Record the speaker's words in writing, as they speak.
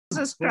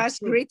Jesus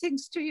Christ,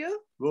 greetings to you.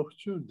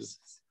 Ողջույն։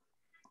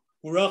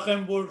 Ուրախ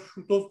եմ, որ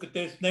շուտով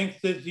կտեսնենք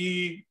ձեզի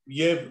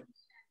եւ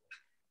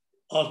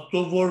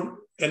Աստծո որ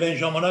ելեն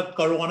ժամանակ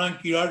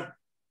կարողանանք իրար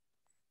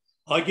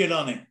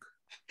հագելանենք։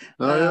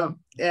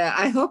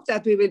 I hope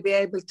that we will be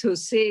able to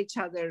see each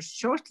other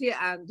shortly,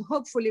 and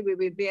hopefully we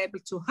will be able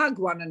to hug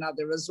one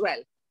another as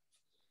well.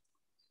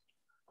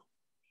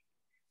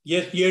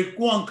 Ես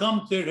երկու անգամ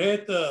ձեր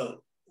հետ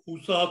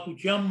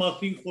հուսահատության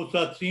մասին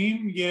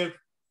խոսացին եւ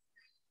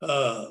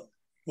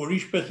որ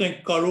ինչպես ենք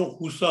կարող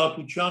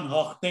հուսահատության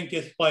հաղթենք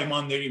այս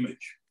պայմանների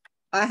մեջ։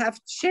 I have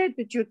shared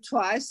with you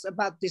twice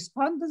about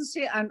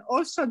despondency and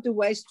also the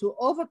ways to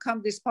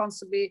overcome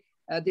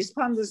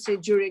despondency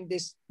during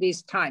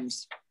these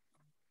times.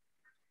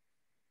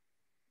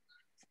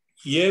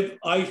 Եվ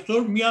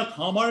այսօր մի հատ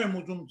համար եմ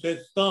ուզում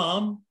ձեզ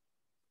տամ,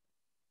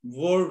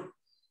 որ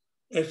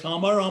այս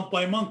համար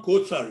անպայման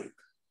գործ արեք։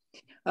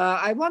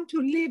 I want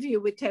to leave you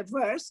with a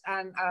verse,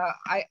 and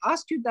I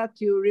ask you that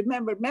you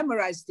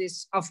memorize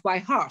this of by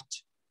heart.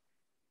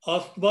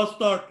 Աստված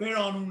տարբեր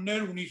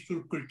անուններ ունի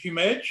Սուրբ Գրքի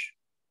մեջ։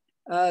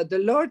 The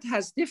Lord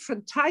has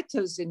different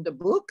titles in the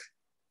book.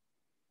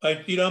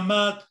 Այդ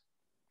իրամատ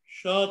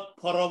շատ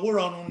փառավոր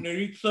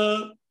անուններից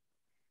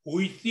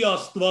հույսի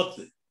Աստված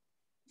է։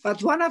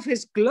 But one of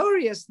his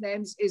glorious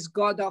names is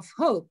God of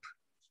Hope.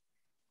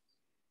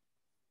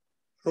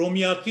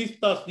 Հռոմեացիս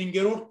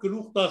 15-րդ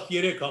գլուխ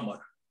 13 համար։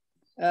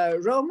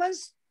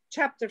 Romans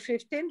chapter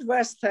 15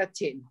 verse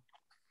 13.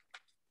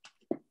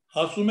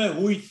 Ասում է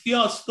հույսի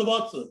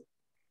Աստվածը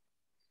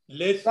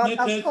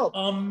լեցնեց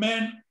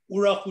ամեն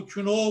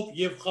ուրախությունով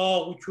եւ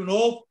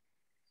խաղաղությունով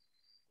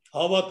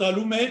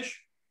հավատալու մեջ,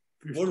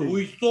 որ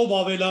հույսով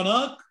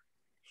ավելանաք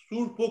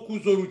Սուրբ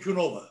Հոգու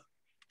զորությունով։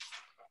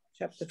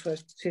 Chapter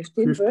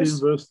 15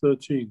 verse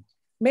 13.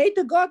 May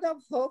the God of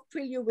hope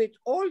fill you with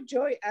all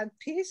joy and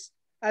peace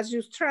as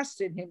you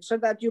trust in him, so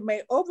that you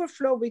may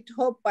overflow with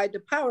hope by the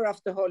power of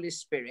the Holy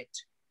Spirit.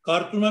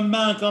 Կարծում եմ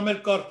մենք անգամ էլ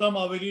կարդամ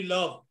ավելի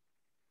լավ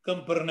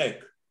կմբռնեք։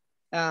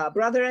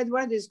 Brother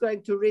Edward is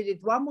going to read it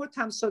one more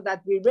time so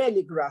that we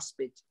really grasp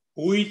it.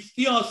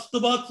 Հույսի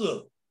Աստվածը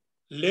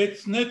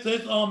լեցնեց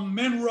այս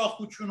ամեն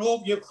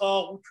ուրախությունով եւ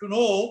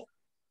խաղաղությունով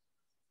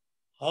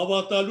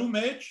հավատալու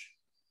մեջ,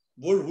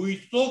 որ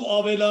հույսով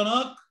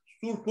ավելանաք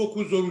Սուրբ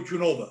Հոգու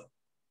զորությունով։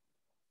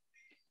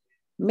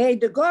 May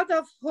the God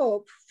of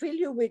hope fill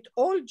you with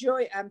all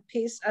joy and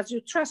peace as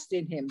you trust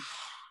in him,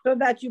 so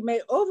that you may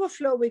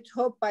overflow with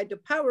hope by the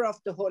power of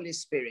the Holy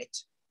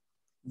Spirit.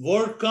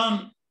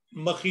 Որքան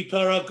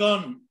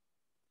մխիթարական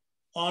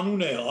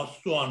անուն է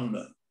Աստծո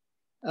անունը։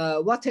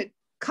 What a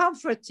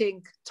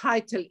comforting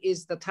title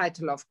is the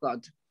title of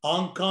God.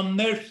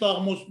 Անգամներ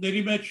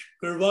սաղմոսների մեջ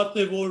գրված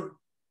է, որ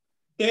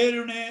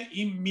Տերն է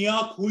իմ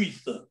միակ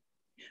հույսը։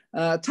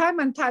 Time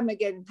and time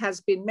again it has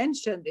been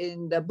mentioned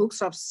in the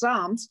books of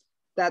Psalms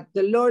that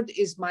the Lord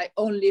is my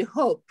only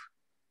hope.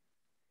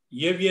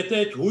 Եվ եթե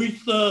այդ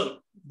հույսը,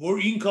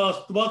 որ ինքը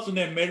Աստվածն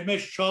է, մեր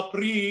մեջ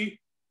չապրի,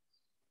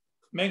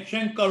 մենք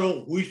չենք կարող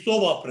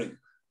հույսով ապրենք։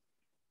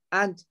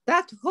 And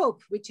that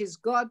hope, which is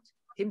God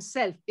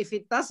himself, if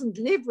it doesn't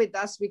live with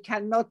us, we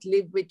cannot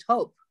live with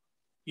hope.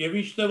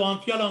 Եվ ինչտեղ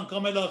անցյալ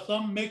անգամ էլ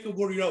ասամ, մեկը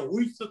որ իր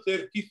հույսը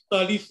ձեռքից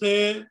տալիս է,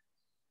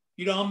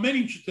 իր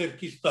ամեն ինչը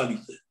ձեռքից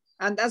տալիս է։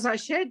 And as I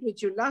shared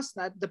with you last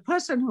night, the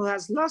person who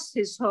has lost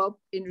his hope,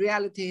 in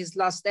reality, has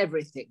lost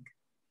everything.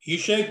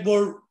 Հիշեք,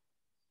 որ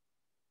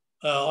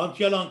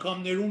անցյալ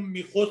անգամներում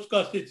մի խոսք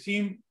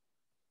ասեցիմ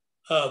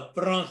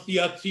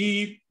ֆրանսիացի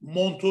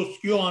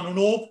Մոնտեսկյո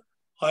անունով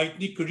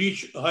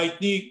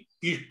հայտնի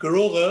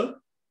գրողը։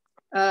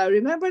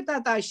 Remember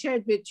that I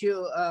shared with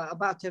you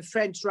about a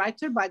French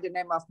writer by the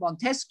name of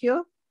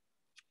Montesquieu.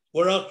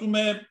 Որ ասում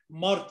է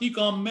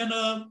մարդիկ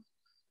ամենը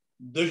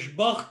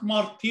դժբախտ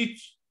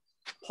մարդից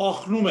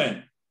փախնում են,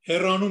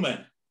 հեռանում են։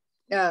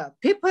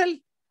 People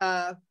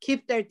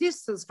keep their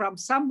distance from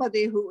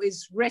somebody who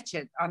is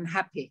wretched,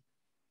 unhappy.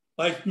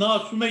 Բայց նա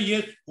ասում է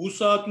ես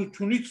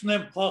հուսահատությունից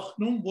եմ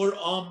փախնում, որ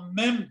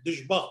ամեն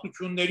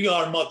դժբախտությունների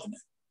արմատն է։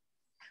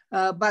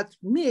 But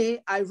me,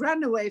 I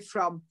run away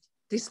from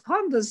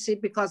despondency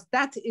because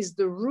that is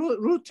the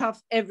root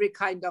of every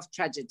kind of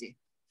tragedy.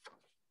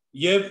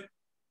 Եվ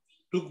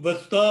դուք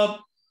վստահ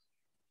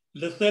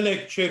լսել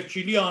եք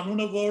Չերչիլի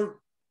անունը, որ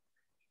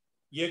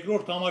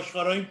երկրորդ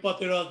համաշխարհային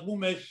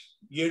պատերազմում այս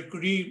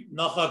երկրի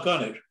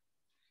նախագահ էր։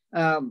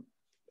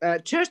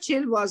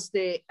 Churchill was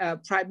the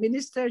prime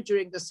minister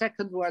during the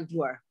Second World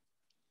War.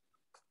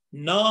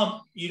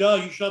 Նա իր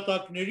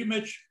հիշատակների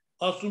մեջ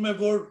ասում է,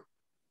 որ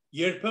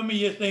երբեմն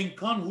ես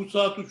այնքան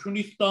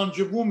հուսահատությունից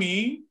տանջվում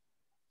եմ,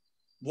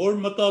 որ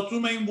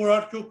մտածում եմ, որ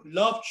արդյոք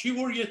լավ չի,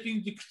 որ ես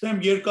ինձ գցեմ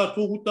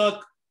երկաթուղու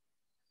տակ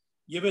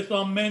եւ այս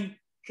ամեն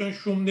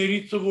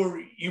ճնշումներից, որ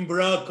իմ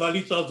վրա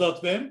գալիս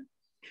ազատվեմ։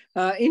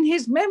 In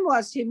his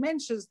memoirs, he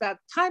mentions that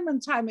time and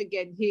time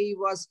again, he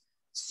was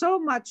so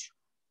much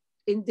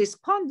in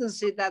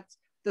despondency that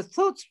the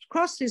thoughts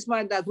crossed his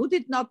mind that would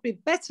it not be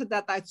better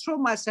that I throw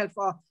myself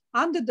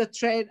under the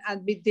train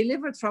and be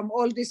delivered from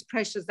all these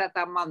pressures that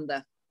I'm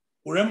under.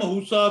 Ուրեմն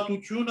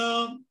հուսահատությունը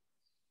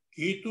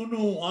գիտուն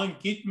ու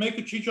անկիտ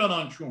մեկը չի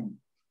ճանաչում։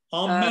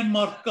 Ամեն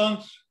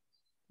մարդկանց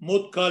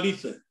մոտ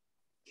գալիս է։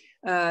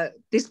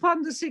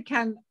 Despondency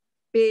can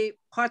be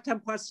part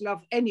and parcel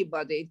of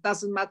anybody. It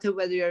doesn't matter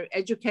whether you're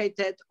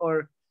educated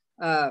or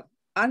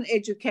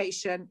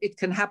uneducated. It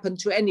can happen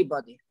to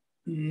anybody.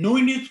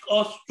 Նույնիսկ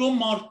Աստծո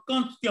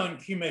մարդկանց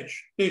կյանքի մեջ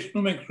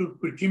տեսնում ենք Սուրբ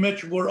Գրքի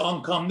մեջ, որ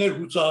անգամներ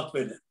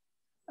հուսահատվել են։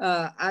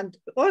 And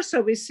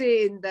also we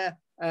see in the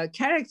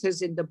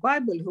characters in the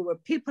Bible who were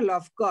people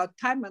of God,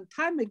 time and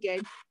time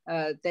again,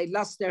 they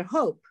lost their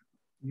hope.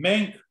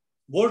 Մենք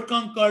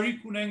որքան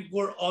կարիք ունենք,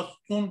 որ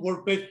Աստծուն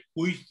որպես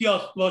հույսի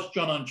Աստված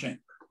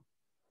ճանաչենք։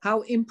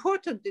 How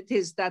important it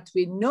is that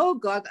we know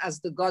God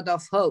as the God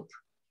of hope.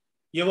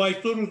 Եվ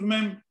այսօր ուզում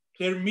եմ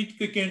ձեր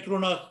միտքը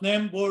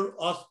կենտրոնացնեմ, որ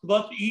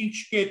Աստված ինչ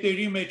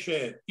կետերի մեջ է,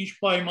 ինչ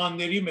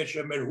պայմանների մեջ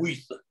է մեր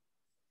հույսը։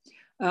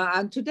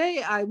 And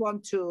today I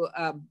want to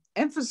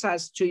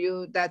emphasize to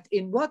you that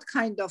in what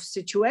kind of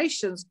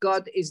situations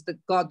God is the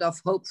God of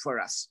hope for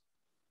us.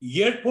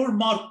 Երբ որ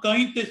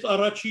մարդկային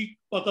առաջի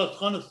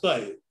պատասխանը սա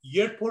է,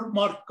 երբ որ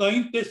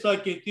մարդկային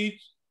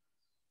տեսակետից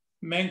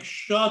մենք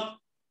շատ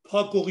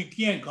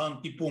փակողիկի ենք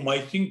հանդիպում,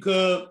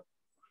 այսինքն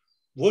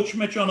ոչ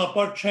մեկ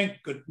ճանապարհ չենք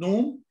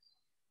գտնում,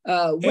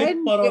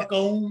 այդ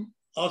բարակայում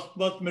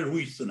Աստված մեր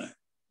հույսն է։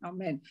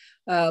 Amen.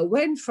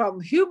 When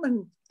from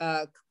human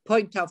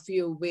point of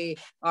view we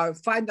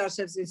find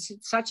ourselves in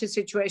such a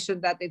situation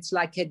that it's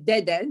like a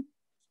dead end,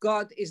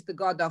 God is the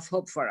God of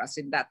hope for us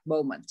in that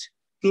moment.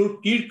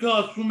 Սուրբ Գիրքը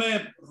ասում է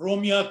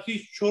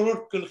Հռոմեացիս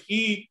 4-րդ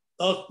գլխի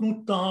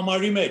 18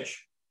 համարի մեջ.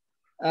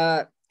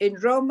 In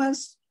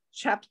Romans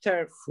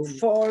chapter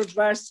 4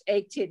 verse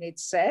 18 it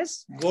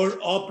says, որ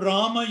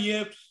Աբրահամը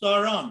եւ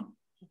Սարան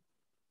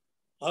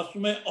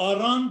ասում է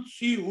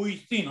առանցի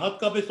հույսին,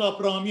 հատկապես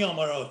Աբրահամի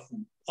համար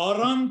ասում,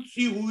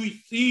 առանցի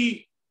հույսի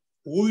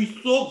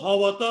հույսով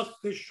հավատաց,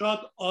 թե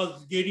շատ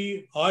ազգերի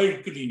հայր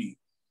կլինի.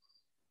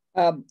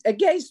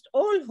 Against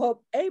all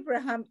hope,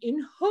 Abraham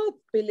in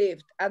hope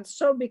believed and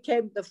so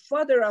became the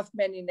father of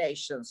many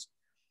nations.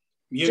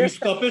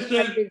 Just as it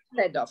had been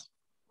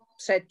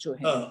said to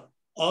him.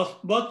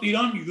 Աստված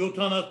իրան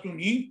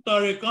 75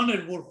 տարեկան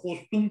էր, որ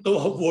խոստում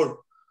տվավ, որ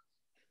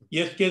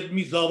ես քեզ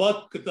մի զավակ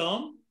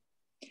կտամ.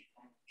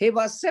 He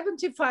was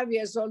 75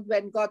 years old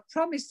when God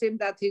promised him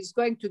that he's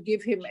going to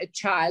give him a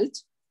child.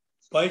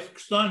 Բայց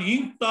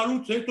 25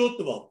 տարուց հետո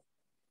տվավ.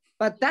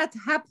 But that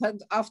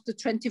happened after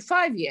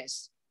 25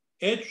 years.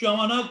 Այդ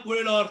ժամանակ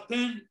որ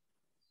արդեն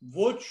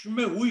ոչ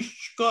մի հույս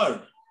չկար,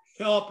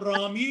 թե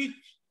Աբրահամից,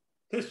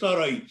 թե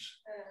Սարայից.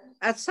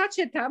 At such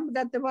a time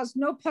that there was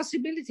no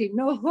possibility,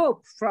 no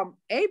hope from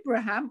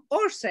Abraham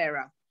or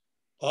Sarah.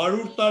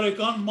 100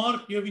 տարեկան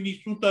մարդ եւ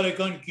 90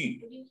 տարեկան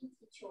կին.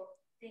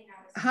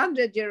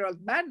 100-year-old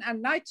man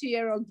and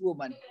 90-year-old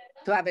woman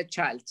to have a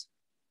child.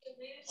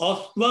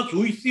 Աստված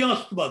հույսի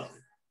Աստված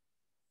է.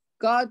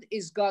 God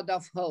is God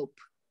of hope.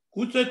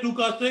 Գուցե դուք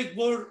ասեք,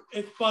 որ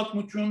այդ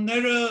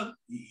պատմությունները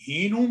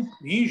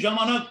հին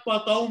ժամանակ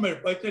պատահում էր,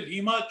 բայց էլ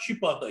հիմա չի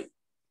պատահի.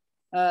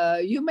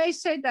 You may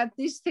say that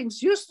these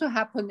things used to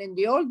happen in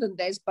the olden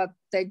days, but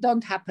they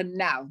don't happen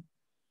now.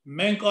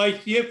 Մենք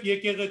ICF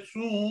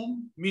եկեղեցում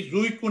մի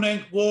զույգ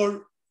ունենք, որ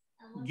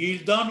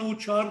Գիլդան ու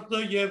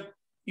Չարլզը եւ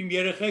իմ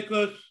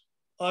երեխեքս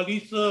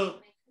Ալիսը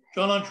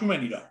ճանաչում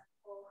են իրար.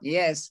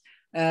 Yes,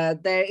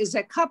 there is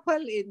a couple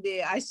in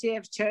the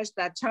ICF church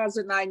that Charles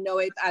and I know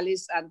it,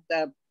 Alice and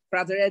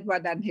Brother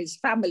Edward and his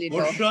family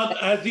know. Որ շատ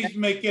ազիզ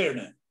մեկերն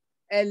են.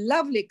 A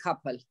lovely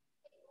couple.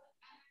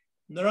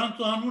 Նրանց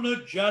անունը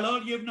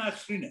Ջալալ եւ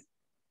Նասրին է.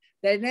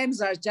 Their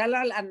names are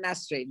Jalal and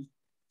Nasrin.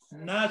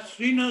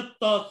 Նասրինը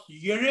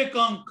 13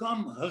 անգամ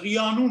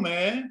հղիանում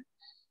է,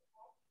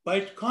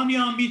 բայց քանի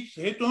ամիս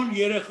հետո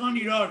երեխան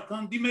իր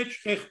արքանդի մեջ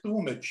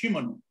խեղդվում է, չի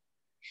մնում.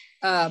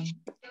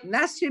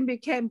 Nasrin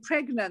became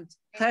pregnant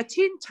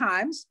 13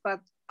 times,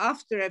 but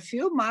after a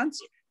few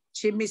months,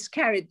 she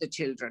miscarried the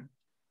children.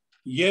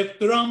 Եվ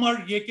դրա համար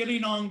եկել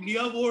են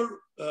Անգլիա, որ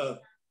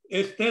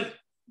այստեղ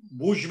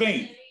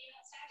բուժվեն.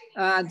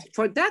 And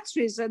for that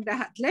reason, they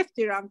had left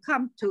Iran,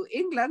 come to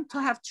England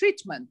to have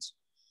treatment.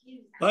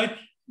 Բայց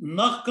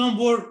նախքան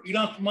որ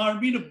իրանց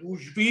մարմինը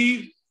բուժվի,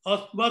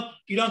 Աստված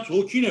իրանց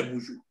հոգին է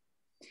բուժում.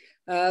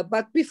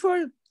 But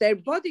before their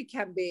body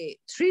can be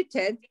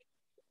treated,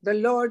 the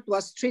Lord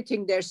was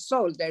treating their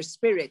soul, their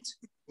spirit.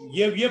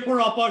 Եվ երբ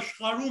որ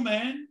ապաշխարում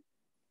են,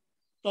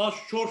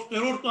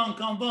 14-րդ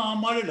անգամվա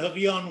համար էլ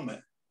հղիանում է.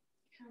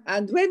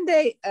 And when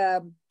they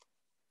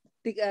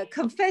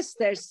confess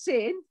their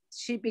sin,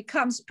 she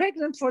becomes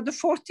pregnant for the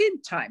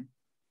 14th time.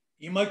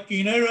 Հիմա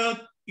կիները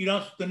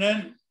իրանց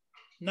տնեն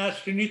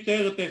Նասրինի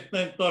տեղը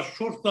տեսնեն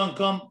 14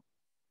 անգամ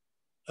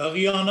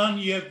հղիանան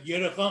եւ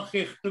երեխան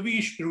խեղդվի,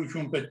 ինչ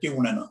դրություն պետք է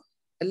ունենա.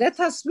 Let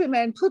us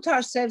women put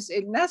ourselves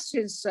in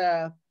Nasrin's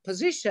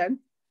position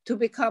to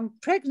become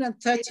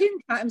pregnant 13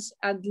 times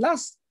and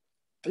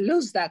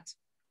lose that.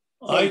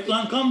 Այդ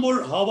անգամ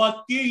որ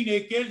հավատքի էին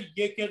եկել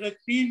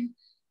եկեղեցին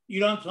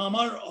իրանց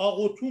համար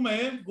աղոթում է,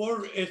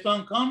 որ այս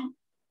անգամ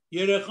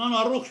երեխան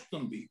առողջ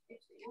ծնվի.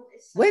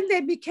 When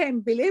they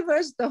became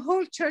believers, the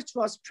whole church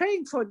was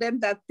praying for them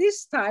that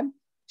this time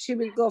she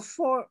will go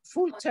for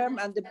full term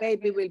and the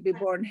baby will be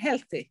born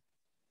healthy.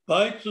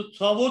 Բայց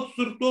ցավոց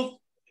սրտով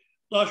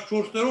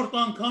 14-րդ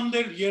անգամ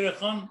դեռ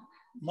երեխան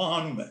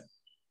մահանում է։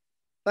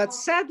 But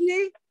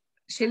sadly,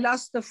 she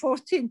lost the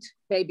 14th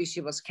baby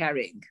she was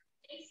carrying.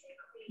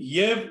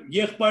 Եվ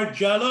եղբայր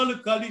Ջալալը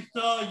գալիս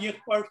է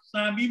եղբայր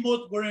Սամի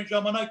մոտ, որ այն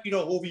ժամանակ իր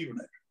հովի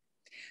ուներ։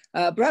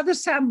 Brother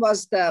Sam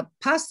was the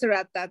pastor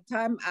at that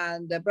time,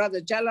 and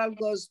Brother Jalal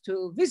goes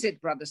to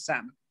visit Brother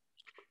Sam.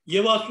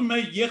 Եվ ասում է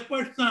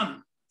եղբայր Սամ,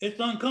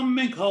 այս անգամ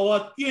մենք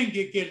հավատքի ենք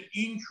եկել,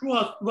 ինչու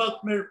Աստված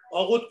մեր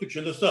աղոթքը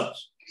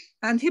չլսած։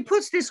 And he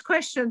puts this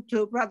question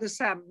to Brother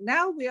Sam.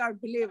 Now we are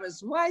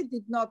believers. Why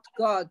did not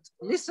God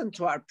listen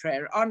to our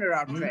prayer, honor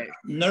our prayer?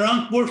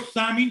 Նրանք որ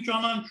Սամին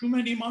ճանաչում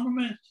են, իմանում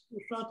են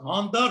շատ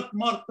հանդարտ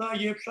մարդ է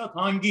եւ շատ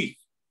հանգիստ։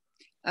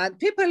 And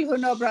people who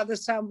know Brother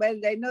Sam well,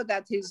 they know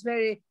that he's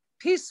very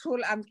peaceful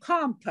and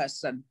calm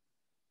person.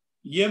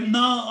 Եվ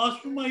նա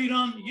ասում է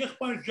իրան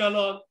եղբայր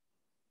Ջալալ,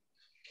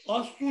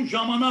 Աստուն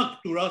ժամանակ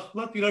դուր,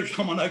 Աստված իր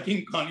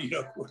ժամանակին կան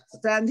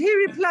իրակորդ։ And he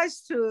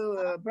replies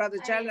to Brother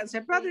Jalal and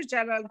said, Brother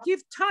Jalal,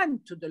 give time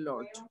to the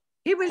Lord.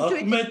 He will do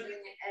it.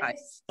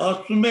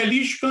 Ասում է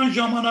իշքան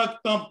ժամանակ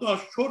տամ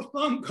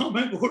 14 անգամ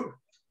է որ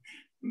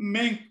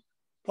մենք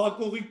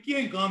փակողիկի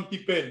ենք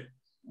հանդիպել։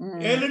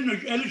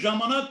 Էլ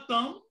ժամանակ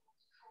տամ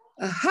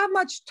How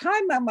much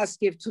time I must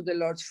give to the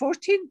Lord?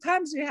 14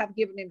 times we have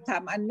given him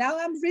time, and now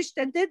I'm reached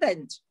a dead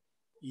end.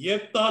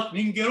 Եվ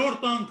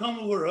 15-րդ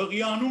անգամը որ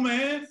հղիանում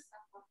է,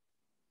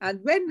 and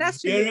when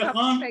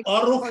երեխան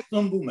առողջ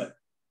ծնվում է։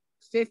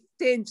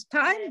 15th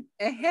time,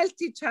 a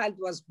healthy child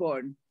was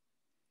born.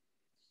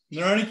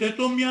 Նրանից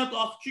հետո մի հատ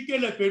աղջիկ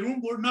էլ է բերում,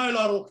 որ նա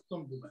էլ առողջ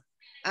ծնվում է։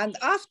 And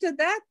after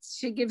that,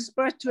 she gives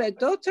birth to a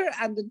daughter,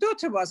 and the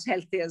daughter was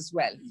healthy as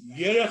well.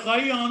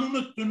 Երեխայի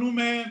անունը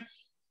տնում է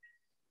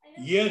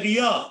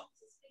Եղիա,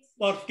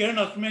 պարսկերեն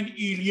ասում են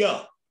Իլիա։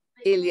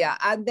 Ilya,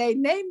 and they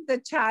named the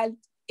child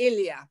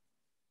Ilya.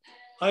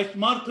 Այս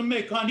մարդը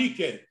մեքանիկ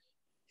է։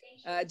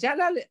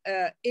 Jalal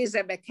is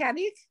a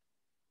mechanic.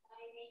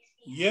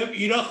 Եվ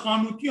իր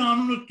խանութի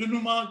անունը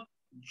տնում է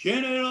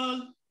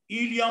General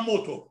Ilya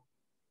Motor.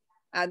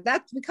 And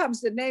that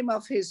becomes the name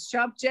of his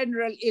shop,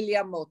 General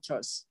Ilya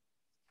Motors.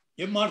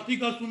 Եվ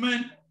մարդիկ ասում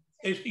են,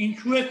 այս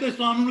ինչու է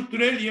այս անունը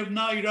դրել եւ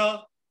նա իր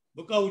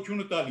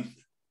վկայությունը տալիս է։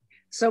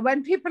 So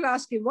when people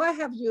ask him, why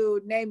have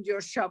you named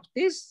your shop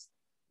this?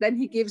 Then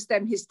he gives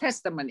them his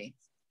testimony.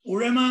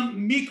 Ուրեմն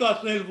մի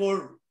կասել,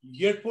 որ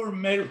երբ որ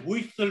մեր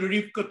հույսը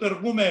լրիվ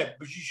կտրվում է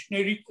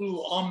բժիշկներից ու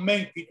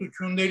ամեն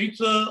գիտություններից,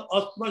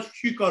 Աստված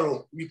չի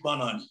կարող մի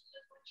բան անի։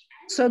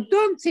 So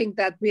don't think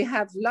that we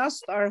have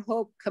lost our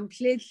hope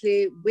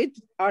completely with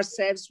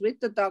ourselves, with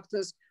the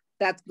doctors,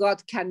 that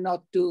God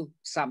cannot do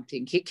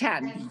something. He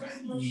can.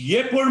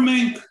 Երբ որ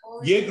մենք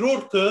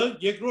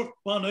երկրորդ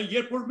բանը,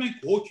 երբ որ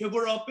մենք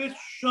հոգեվորապես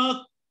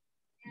շատ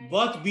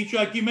վատ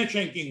վիճակի մեջ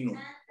ենք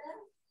ինգնում։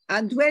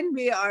 And when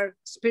we are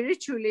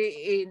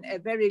spiritually in a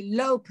very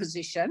low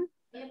position,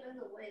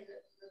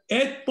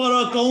 այդ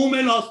պարակայում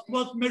էլ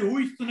Աստված մեր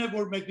հույսն է,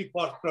 որ մեզի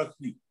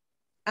բարձրացնի։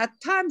 at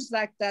times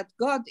like that,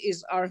 God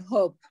is our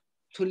hope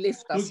to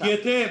lift us up. up.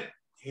 Եթե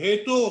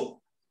հետո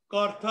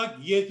կարդակ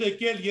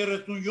Եզեկիել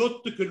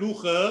 37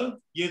 գլուխը,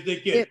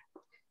 Եզեկիել։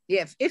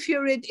 Yes, if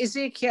you read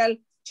Ezekiel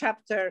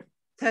chapter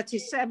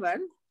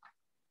 37,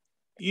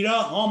 իր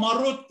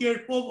համառոտ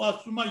կերպով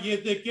ասում է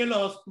Եզեկիելը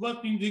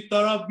Աստված ինձ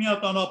տարավ մի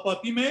հատ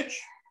անապատի մեջ։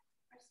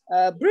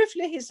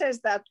 Briefly he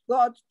says that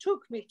God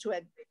took me to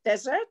a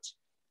desert.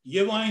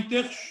 Եվ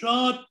այնտեղ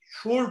շատ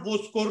շոր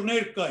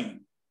ոսկորներ կային։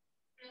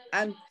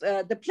 And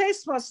the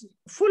place was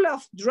full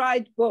of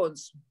dried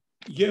bones.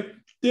 Եվ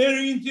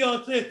Տերը ինձ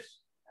ասեց,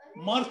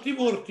 մարդի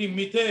որդի,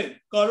 միթե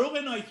կարող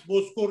են այս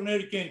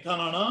ոսկորները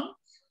կենթանանալ։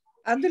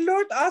 And the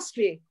Lord asked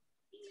me,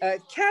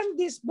 can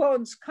these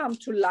bones come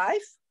to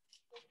life?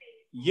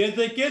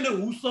 Եզեկիելը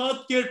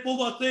հուսահատ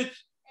կերպով ասեց,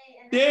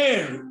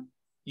 Տեր,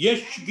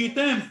 ես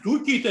չգիտեմ, դու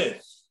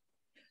գիտես։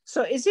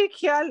 So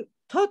Ezekiel,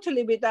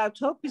 totally without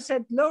hope, he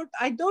said, Lord,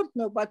 I don't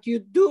know, but you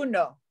do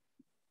know.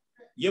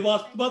 Եվ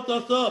Աստված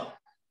ասավ,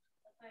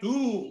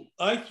 դու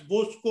այս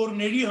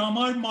ոսկորների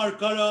համար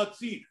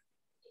մարգարացիր։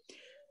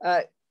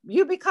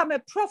 You become a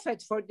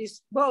prophet for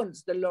these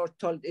bones, the Lord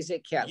told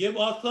Ezekiel. Եվ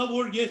ասավ,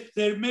 որ ես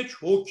ձեր մեջ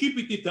հոգի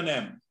պիտի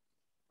տնեմ։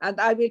 And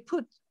I will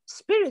put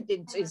spirit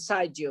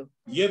inside you.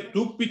 Եվ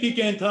դուք պիտի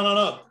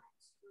կենթանանաք։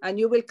 And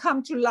you will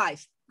come to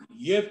life.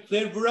 Եվ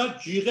ձեր վրա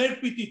ջիղեր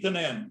պիտի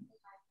տնեմ։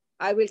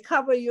 I will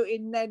cover you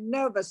in the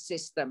nervous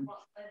system.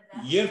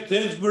 Եվ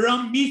ձեզ վրա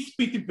միս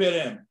պիտի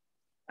բերեմ։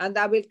 And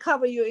I will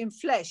cover you in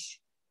flesh.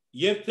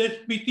 Եվ ձեզ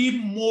պիտի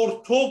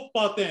մորթով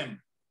պատեմ։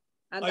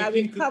 And I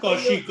will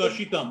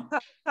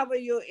cover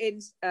you in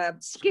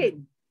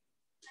skin.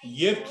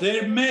 Եվ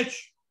ձեր մեջ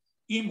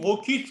իմ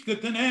հոգից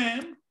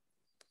կտնեմ։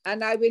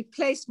 And I will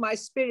place my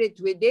spirit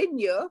within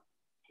you.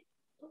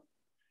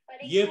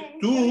 Եվ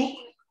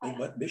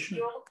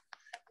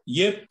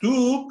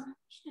դուք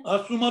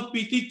ասում ա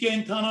պիտի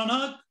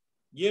կենթանանաք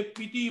եւ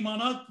պիտի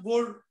իմանաք,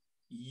 որ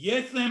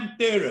Ես եմ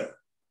Տերը։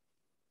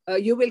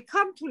 You will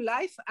come to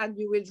life and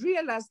you will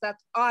realize that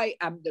I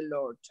am the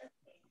Lord.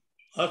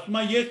 Ասում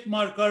է ես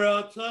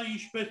մարգարացա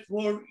ինչպես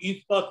որ ինձ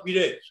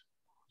պատվիրեց։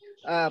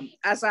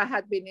 As I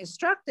had been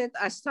instructed,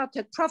 I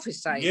started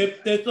prophesying.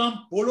 Եվ տեսան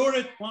բոլոր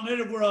այդ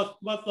բաները, որ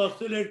Աստված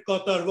ասել էր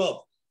կատարվավ։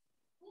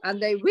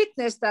 And they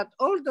witnessed that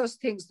all those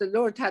things the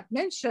Lord had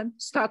mentioned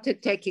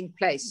started taking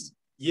place.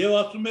 Եվ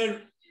ասում էր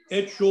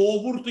այդ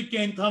ժողովուրդը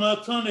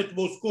կենթանացան այդ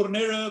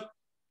ոսկորները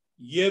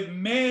եւ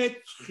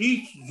մեծ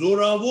խիտ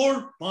զորավոր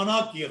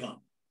բանակ եղան։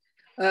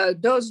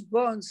 Those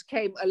bones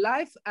came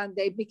alive and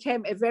they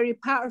became a very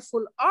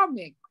powerful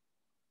army.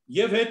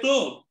 Եվ հետո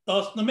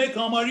 11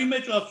 համարի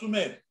մեջ ասում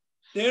է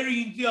Տերը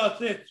ինձ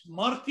ասեց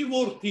մարդի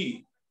որդի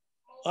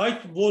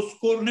այդ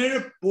ոսկորները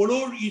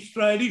բոլոր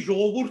Իսրայելի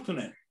ժողովուրդն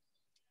են։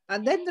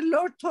 And then the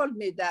Lord told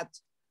me that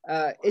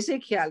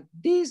Ezekiel,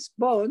 these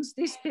bones,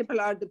 these people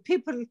are the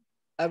people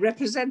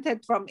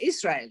represented from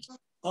Israel.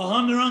 Ահա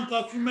նրանք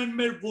ասում են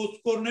մեր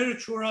ոսկորները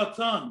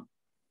չորացան։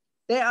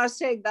 They are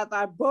saying that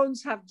our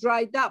bones have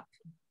dried up.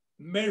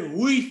 Մեր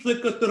հույսը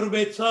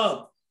կտրվեցավ։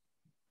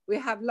 We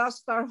have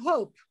lost our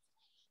hope.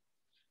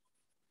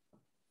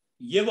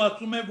 Եվ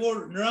ասում է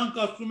որ նրանք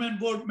ասում են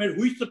որ մեր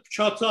հույսը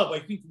փչացավ,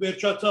 այսինքն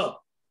վերջացավ։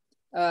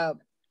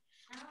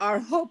 Our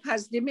hope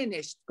has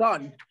diminished,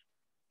 gone.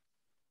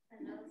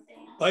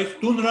 Բայց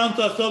դու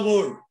նրանց ասա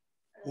որ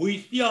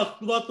հույսի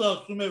Աստվածը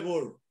ասում է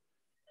որ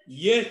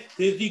ես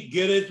դեզի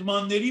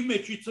գերեզմանների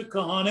մեջիցը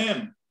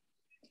կհանեմ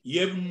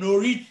եւ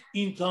նորից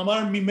ինձ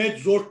համար մի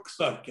մեծ զորք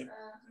կսարքեմ։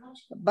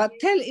 But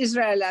tell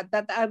Israel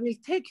that I will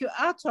take you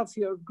out of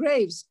your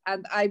graves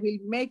and I will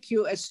make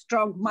you a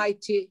strong,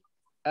 mighty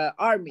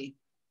army.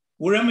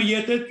 Ուրեմն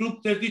եթե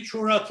դուք դեզի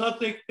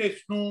չորացած եք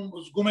տեսնում,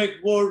 զգում եք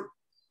որ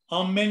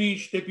ամեն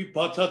ինչ դեպի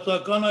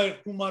բացասական է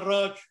երթում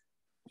առաջ,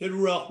 ձեր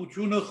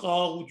ուրախությունը,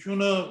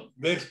 խաղաղությունը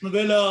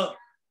վերցնվել է,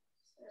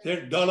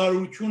 ձեր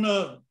դալարությունը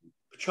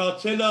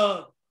փչացել է,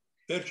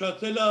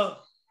 վերջացել է,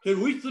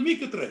 ձեր հույսը մի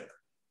կտրեք։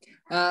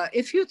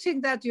 If you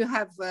think that you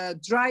have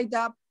dried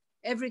up,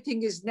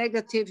 everything is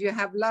negative, you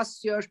have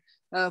lost your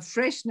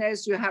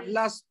freshness, you have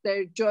lost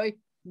their joy,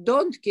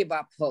 don't give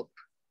up hope.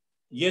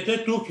 Եթե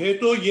դուք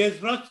հետո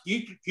Եզրած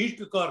գիրք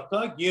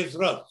կկարդաք,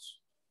 Եզրած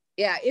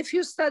Yeah, if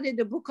you study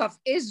the book of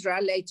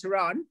Ezra later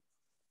on,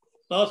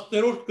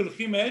 10-րդ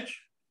գլխի մեջ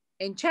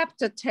in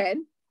chapter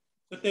 10,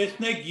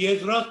 կտեսնեք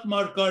Եզրած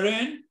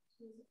մարգարեն,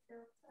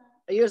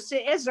 you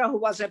see Ezra, who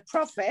was a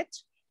prophet,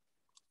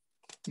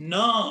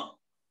 նա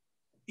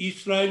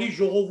Իսրայելի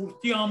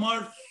ժողովրդի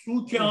համար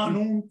սուտ է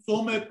անում,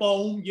 ծոմ է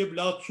պահում եւ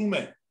լացում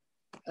է։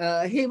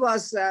 he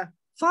was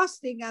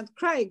fasting and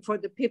crying for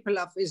the people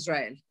of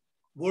Israel.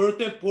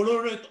 Որովհետեւ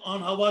բոլոր այդ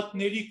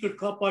անհավատների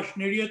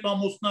կրկապաշտների հետ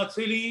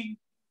ամուսնացել էին,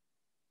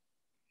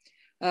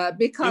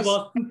 because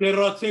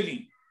դերացել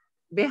էին։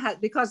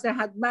 Because they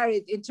had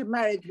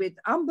intermarried with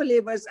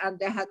unbelievers and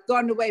they had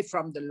gone away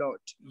from the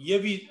Lord.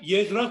 Եվ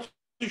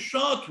Եզրածը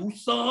շատ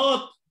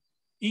հուսահատ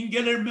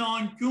ինգել էր մի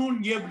անկյուն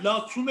եւ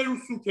լացում էր ու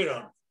սուտ էր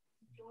անում։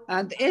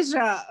 And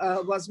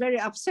Ezra was very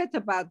upset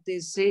about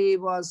this. He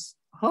was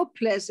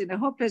hopeless, in a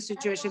hopeless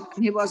situation,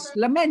 and he was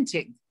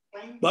lamenting.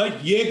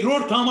 Բայց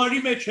երկրորդ համարի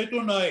մեջ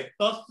հետո նայեք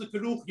 10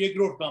 գլուխ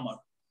երկրորդ համար։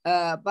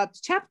 But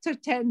chapter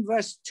 10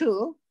 verse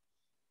 2,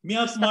 մի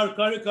հատ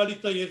մարգարե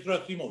գալիս է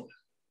Եզրացի մոտ։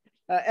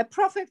 a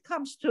prophet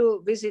comes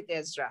to visit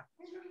Ezra.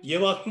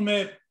 Եվ ասում է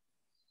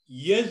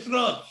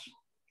Եզրաց,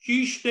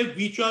 ճիշտ է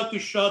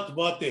վիճակը շատ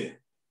վատ է։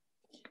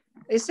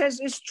 It says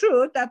it's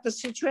true that the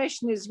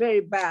situation is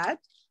very bad,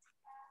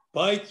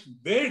 Բայց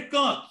վեր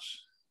կաց,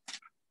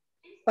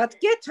 but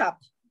get up.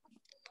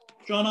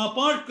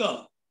 ճանապարհ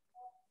կա։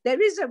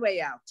 There is a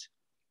way out.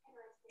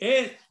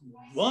 Այս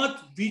վատ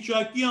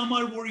վիճակի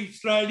համար, որ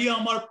Իսրայելի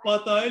համար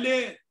պատահել է,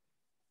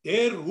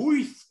 դեռ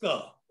հույս կա։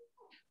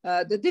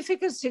 The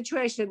difficult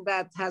situation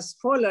that has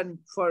fallen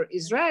for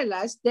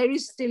Israelites, there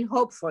is still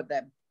hope for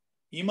them.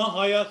 Հիմա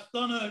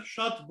Հայաստանը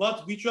շատ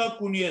վատ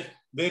վիճակ ունի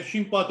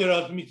վերջին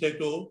պատերազմից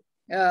հետո։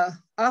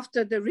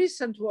 After the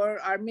recent war,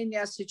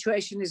 Armenia's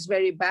situation is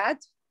very bad.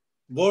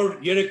 Որ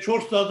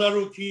 3-4 հազար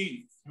հոգի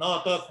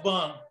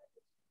նահատակման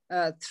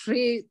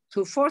 3,000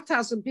 to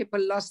 4,000 people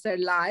lost their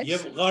lives.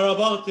 Եվ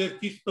Ղարաբաղ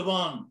ձեռքից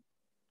տվան։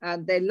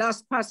 And they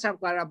lost parts of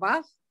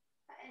Karabakh.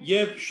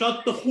 Եվ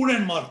շատ տխուր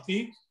են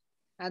մարդիկ։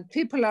 And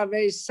people are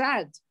very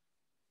sad.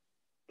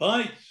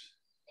 Բայց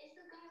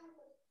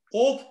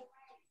ով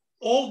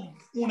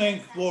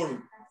ունենք որ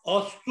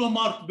Աստծո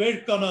մարդ վեր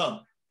կանա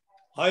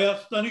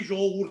Հայաստանի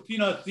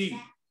ժողովրդին ասի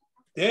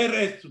դեռ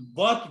այս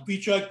վատ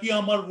վիճակի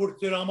համար որ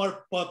ձեր համար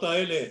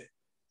պատահել է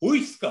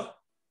հույս կա։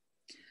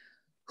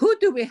 Who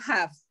do we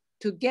have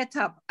to get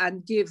up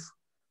and give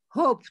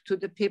hope to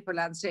the people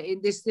and say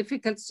in this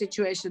difficult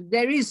situation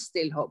there is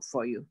still hope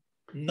for you?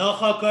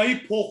 Նախագահի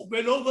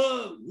փոխվելովը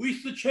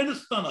հույսը չեն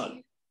ստանալ։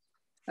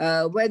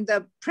 When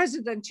the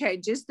president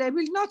changes, they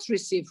will not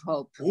receive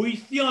hope.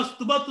 Հույսի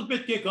Աստվածը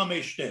պետք է գա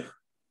մեջտեղ։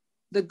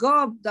 The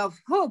God of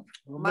hope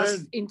Amen.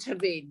 must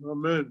intervene.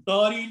 Amen.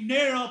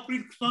 Տարիներ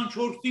ապրիլ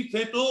 24-ից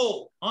հետո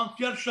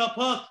անցյալ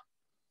շաբաթ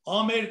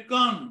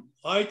Ամերիկան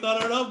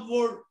հայտարարավ,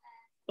 որ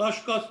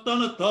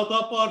Տաշկաստանը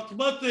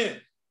դատապարտված է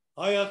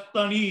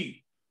Հայաստանի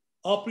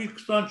ապրիլ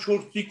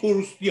 24-ի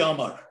կորուստի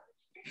համար։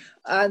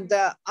 And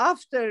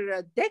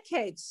after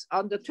decades,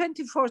 on the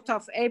 24th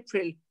of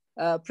April,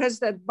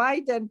 President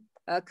Biden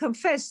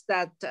confessed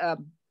that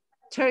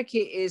Turkey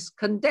is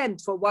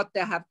condemned for what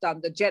they have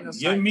done, the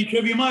genocide. Եվ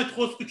մինչև հիմա այդ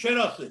խոսքը չէր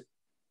ասել։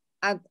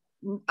 And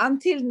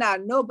until now,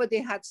 nobody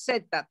had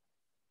said that.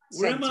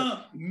 Ուրեմն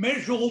մեր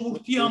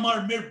ժողովրդի համար,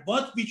 մեր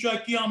ված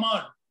վիճակի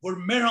համար, որ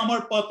մեր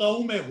համար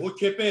պատահում է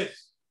հոգեպես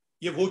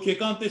եւ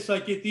հոգեկան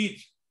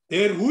տեսակետից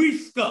դեռ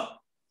հույս կա։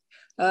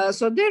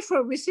 So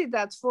therefore, we see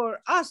that for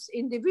us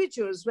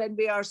individuals, when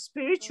we are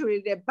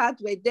spiritually in a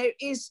bad way, there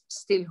is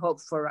still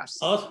hope for us.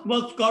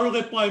 Աստված կարող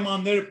է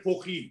պայմանները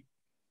փոխի։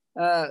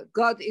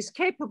 God is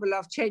capable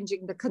of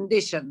changing the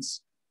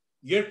conditions.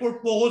 Երբ որ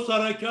Պողոս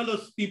Արաքյալը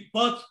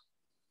ստիպված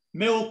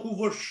մեօքու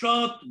որ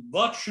շատ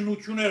ված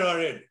շնություն էր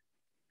արել,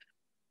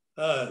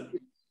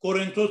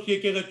 Կորինթոս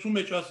եկեղեցու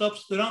մեջ ասավ,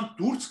 սրան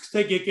դուրս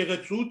գցեք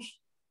եկեղեցուց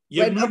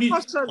եւ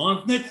նույնիսկ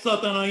հանձնեց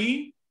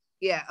սատանային։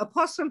 Yeah,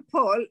 Apostle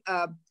Paul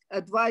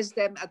advised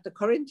them at the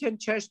Corinthian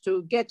church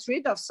to get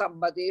rid of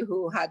somebody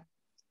who had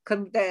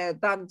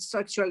done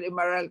sexual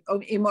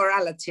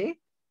immorality.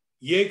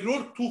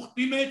 Երկրորդ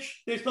թուղթի մեջ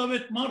տեսավ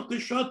այդ մարդը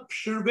շատ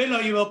փշրվել է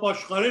եւ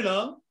ապաշխարել է։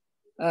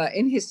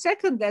 In his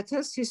second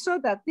letters, he saw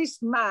that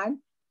this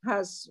man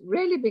has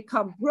really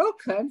become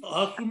broken.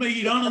 Ասում է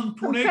իրան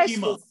ընդունեք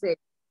իմը։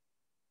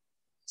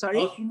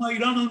 Sorry? Ասում է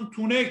իրան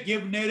ընդունեք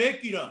եւ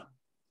ներեք իրան։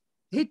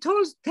 He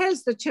tells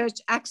the church,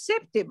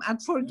 accept him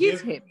and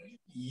forgive him.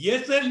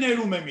 Ես էլ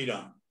ներում եմ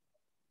իրան։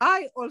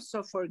 I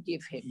also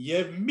forgive him.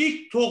 Եվ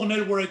մի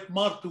թողնել, որ այդ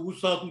մարդը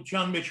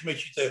հուսահատության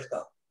մեջից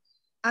երթա։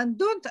 And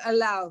don't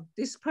allow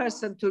this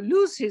person to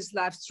lose his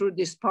life through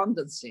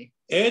despondency.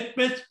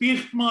 Այդպես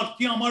պիղծ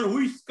մարդի համար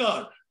հույս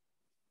կար։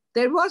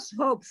 There was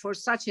hope for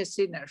such a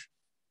sinner.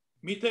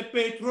 Միթե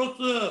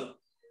Պետրոսը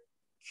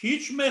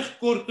քիչ մեղ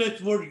կորտեց,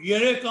 որ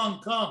 3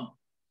 անգամ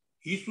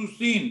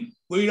Հիսուսին,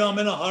 որ իր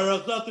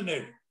ամենահարազատն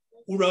էր,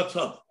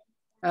 ուրացավ։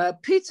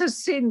 Peter's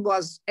sin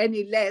was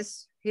any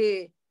less.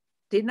 He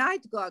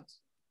denied God,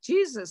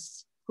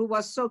 Jesus, who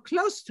was so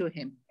close to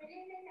him.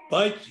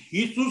 Բայց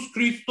Հիսուս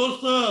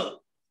Քրիստոսը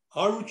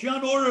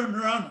հարության օրը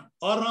նրան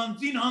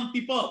առանձին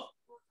հանդիպավ։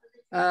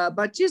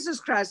 But Jesus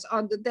Christ,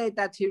 on the day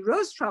that he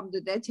rose from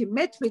the dead, he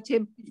met with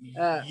him.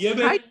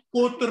 Եվ այդ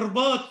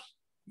կոտրված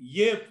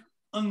եւ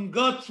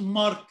ընկած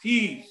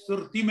մարդի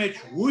սրտի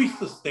մեջ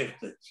հույսը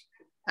ստեղծեց։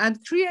 And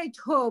create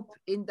hope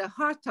in the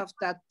heart of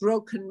that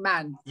broken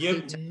man.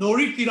 Եվ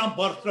նորից իրան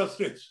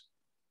բարձրացրեց։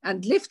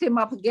 And lift him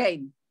up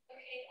again.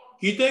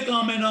 Գիտեք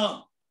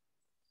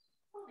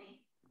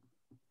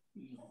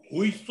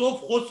հույսով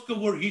խոսքը,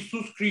 որ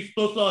Հիսուս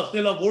Քրիստոսը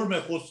ասել է, որ մե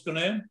խոսքն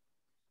է։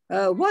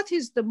 What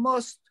is the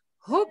most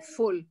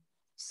hopeful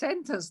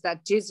sentence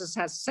that Jesus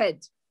has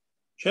said?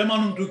 Չեմ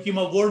անում դուք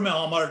հիմա որ մե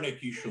համարն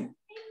եք հիշում։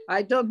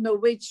 I don't know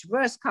which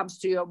verse comes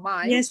to your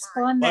mind. Yes,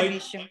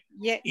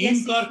 Իմ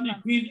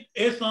կարծիքին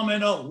այս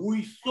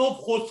ամենահույսով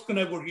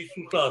խոսքն է, որ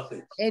Հիսուսը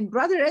ասեց։ In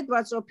Brother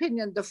Edward's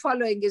opinion, the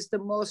following is the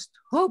most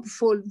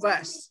hopeful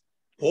verse.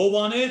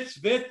 Հովհաննես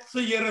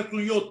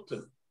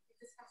 6:37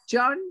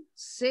 John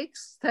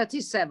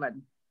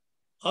 6:37.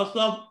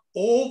 Ասավ,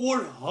 ով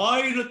որ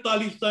հայրը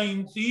տալիս է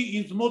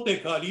ինձ մոտ է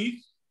գալիս,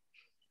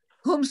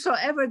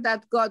 Whomsoever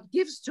that God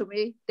gives to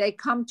me, they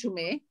come to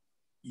me.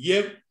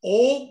 Եվ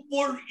ով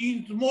որ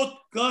ինձ մոտ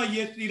գա,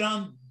 ես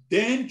իրան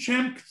դեն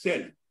չեմ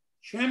գցել,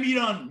 չեմ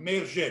իրան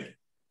մերժել։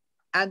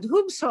 And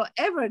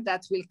whomsoever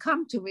that will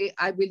come to me,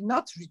 I will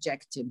not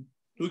reject him.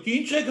 Դուք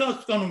ինչ եք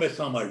հասկանում այս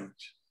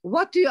համարից։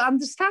 What do you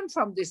understand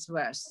from this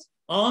verse?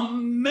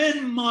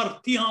 Ամեն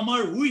մարդի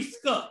համար հույս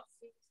կա։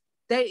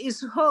 There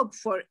is hope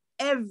for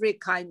every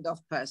kind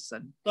of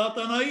person.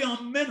 Սատանայի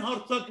ամեն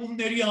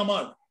հարձակումների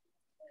համար։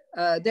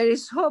 There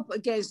is hope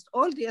against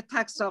all the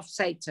attacks of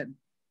Satan.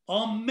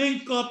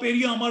 Ամեն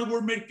կապերի համար,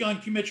 որ մեր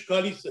կյանքի մեջ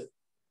գալիս է։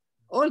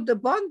 All the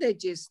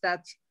bondages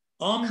that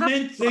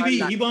ամեն ծևի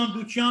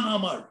հիվանդության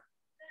համար։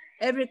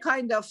 Every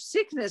kind of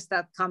sickness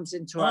that comes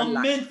into our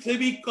life. Ամեն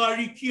ծևի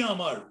կարիքի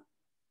համար։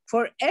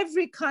 For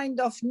every kind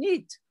of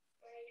need.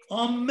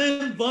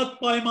 Ամեն վատ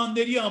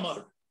պայմանների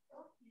համար։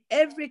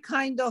 Every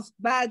kind of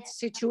bad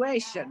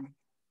situation.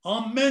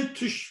 Ամեն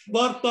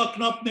թշվառ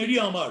տագնապների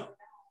համար։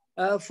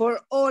 For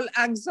all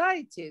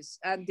anxieties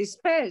and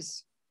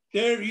despairs.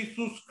 Տեր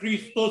Հիսուս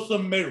Քրիստոսը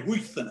մեր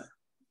հույսն է։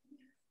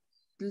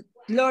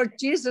 Lord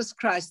Jesus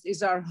Christ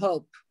is our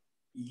hope.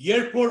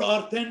 Երբ որ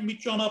արդեն մի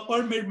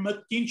ճանապարհ մեր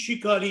մտքին չի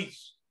գալիս,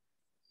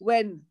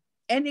 when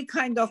any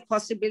kind of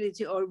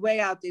possibility or way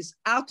out is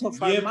out of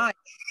our mind,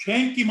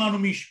 չենք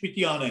իմանում ինչ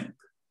պիտի անենք,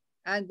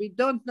 and we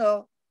don't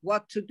know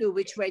what to do,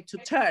 which way to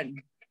turn,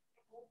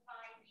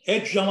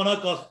 այդ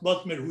ժամանակ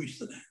Աստված մեր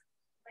հույսն է։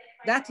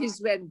 that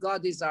is when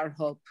God is our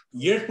hope.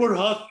 Երբ որ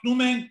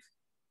հասնում ենք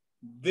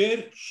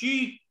վերջի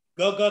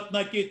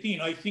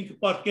գագաթնակետին, այսինքն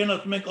պարքեն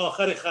ասում ենք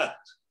ախարի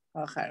խատ։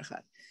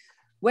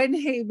 When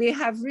we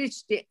have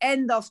reached the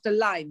end of the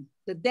line,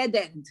 the dead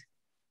end.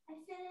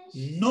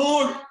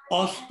 նոր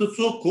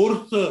Աստծո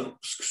գործը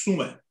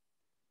սկսում է։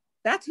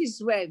 That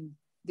is when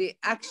the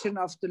action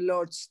of the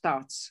Lord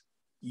starts.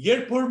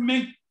 Երբ որ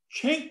մենք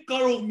չենք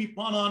կարող մի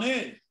բան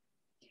անել,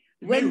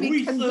 մեր When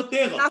we can հույսը do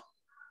տեղը, nothing,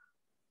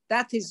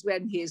 that is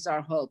when He is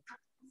our hope.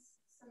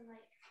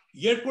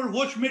 երբ որ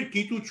ոչ մեր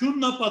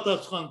գիտությունն է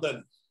պատասխան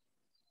տալիս,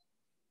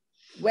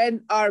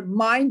 When our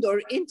mind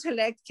or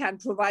intellect can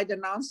provide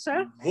an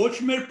answer,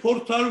 ոչ մեր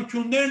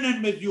փորձառություններն են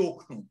մեզ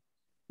օգնում,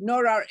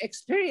 nor our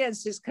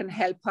experiences can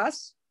help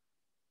us,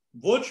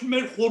 ոչ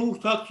մեր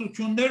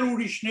խորհրդակցությունները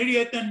ուրիշների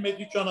հետ են մեզ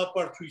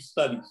ճանապարհ ցույց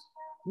տալիս,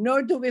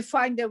 nor do we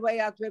find a way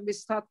out when we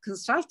start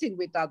consulting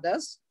with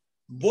others,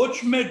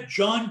 ոչ մեր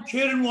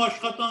ջանքերն ու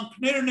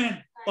աշխատանքներն են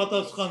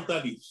պատասխան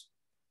տալիս,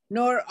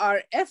 nor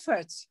our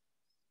efforts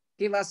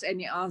give us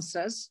any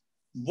answers,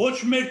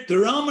 ոչ մեր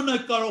դրամն է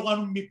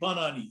կարողանում մի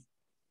բան անի,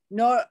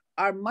 nor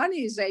our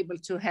money is able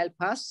to help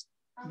us,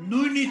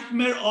 նույնիսկ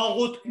մեր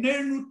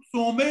աղոթքներն ու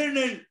ծոմերն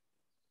էլ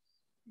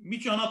մի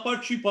ճանապարհ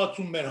չի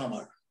բացում մեր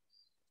համար։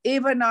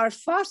 even our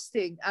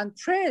fasting and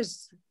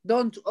prayers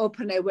don't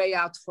open a way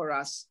out for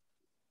us.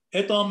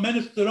 Այդ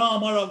ամենը դրա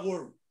համար է, որ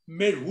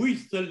մեր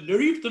հույսը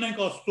լրիվ տնենք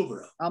Աստծո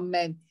վրա։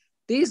 Amen.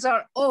 These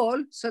are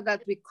all so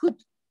that we could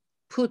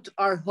put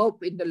our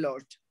hope in the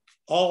Lord.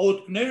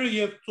 Աղոթքները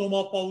եւ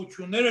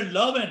ծոմապահությունները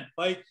լավ են,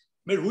 բայց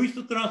մեր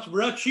հույսը դրանց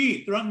վրա չի,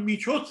 դրանք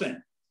միջոց են։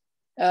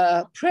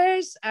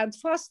 Prayers and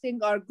fasting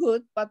are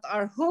good, but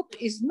our hope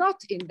is not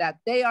in that.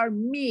 They are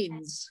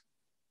means.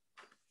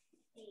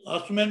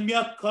 Ասում են մի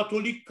հատ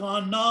կաթոլիկ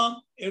քահանա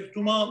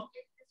երթում է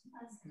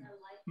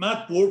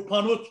մատ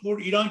որփանոց,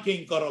 որ իրանք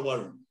էին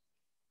կառավարում։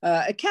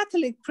 A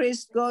Catholic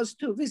priest goes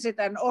to visit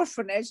an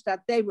orphanage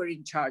that they were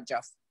in charge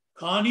of.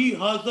 Քանի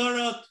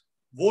հազարատ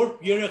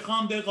որբ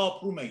երեխան դեղ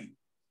ապրում էին։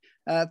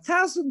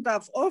 Thousands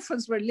of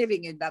orphans were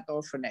living in that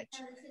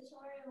orphanage.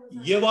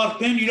 Եվ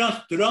արդեն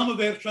իրանց դրամը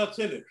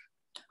վերջացել էր։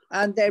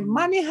 And their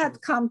money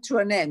had come to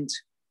an end.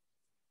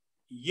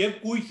 Եվ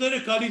գույսերը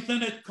գալիս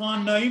են այդ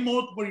քահանայի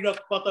մոտ, որ իր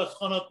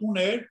պատասխանատուն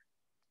էր,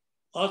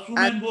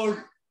 ասում են, որ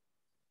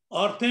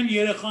արդեն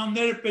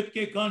երեխաները պետք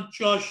է կան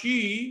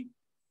ճաշի,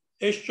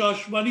 այս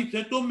ճաշվանից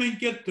հետո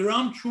մենք էլ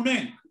դրամ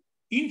չունենք,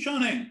 ինչ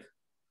անենք։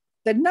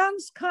 The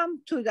nuns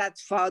come to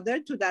that father,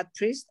 to that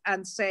priest,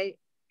 and say,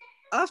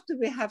 after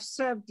we have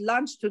served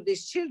lunch to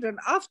these children,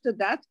 after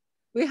that,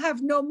 we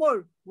have no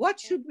more. What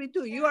should we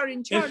do? You are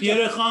in charge. Այս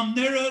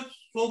երեխաները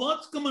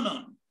սոված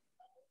կմնան։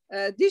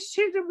 These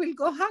children will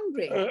go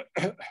hungry.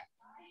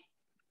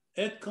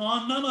 Այդ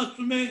քահանան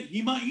ասում է,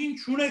 հիմա ինչ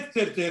ունեք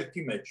ձեր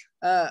ձեռքի մեջ։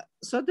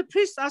 So the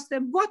priest asked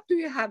them, what do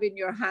you have in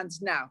your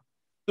hands now?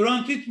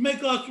 Դրանցից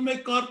մեկը ասում է,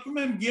 կարծում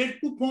եմ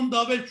 2 փոնդ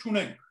ավել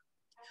չունենք։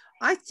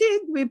 I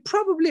think we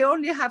probably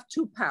only have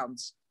 2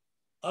 pounds.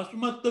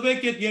 Ասում է,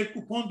 տվեք այդ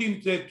 2 փոնդ իմ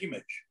ձեռքի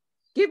մեջ։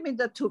 Give me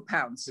the 2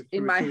 pounds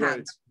in my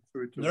hand.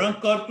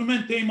 Նրանք կարծում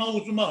են, թե հիմա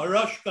ուզում է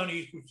հրաշք կանի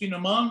Հիսուսի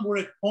նման, որ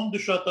այդ փոնդը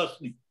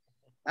շատացնի։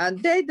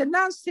 And they, the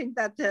nuns, think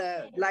that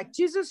like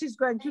Jesus is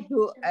going to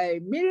do a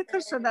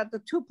miracle so that the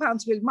 2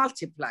 pounds will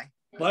multiply.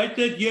 Բայց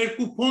այդ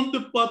 2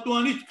 փոնդը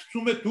պատուանից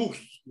գցում է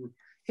դուրս։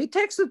 He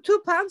takes the 2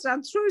 pounds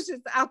and throws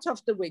it out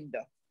of the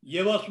window.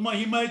 Եվ ասում է,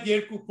 հիմա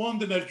այդ 2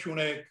 փոնդը մեր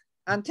չունեք։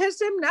 And tells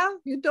them now,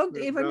 you don't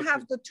even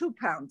have the 2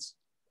 pounds.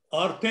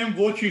 Արդեն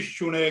ոչինչ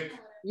չունեք։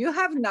 You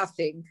have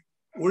nothing.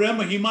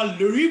 Ուրեմն հիմա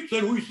լրիվ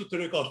ձեր հույսը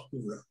դրեք Աստծո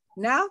վրա։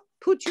 Now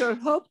put your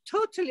hope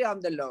totally on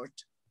the Lord.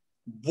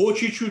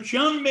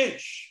 Ոչիչության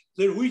մեջ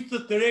ձեր հույսը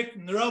դրեք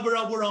նրա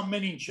վրա, որ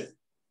ամեն ինչ է։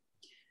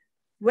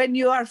 When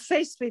you are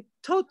faced with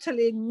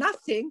totally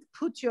nothing,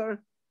 put your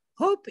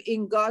hope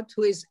in God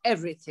who is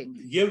everything.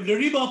 Եվ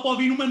լրիվ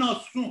ապավինում են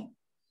Աստծուն։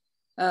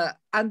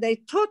 And they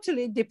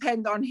totally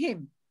depend on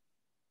Him.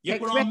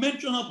 Երբ որ ամեն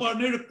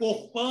ճանապարհները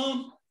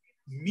կողպան,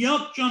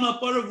 միակ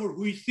ճանապարհը, որ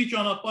հույսի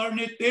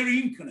ճանապարհն է, Տեր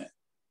ինքն է։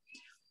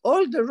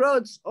 All the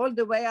roads, all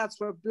the way outs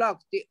were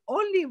blocked. The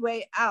only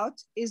way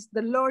out is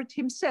the Lord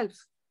Himself.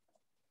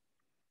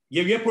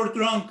 Եվ երբ որ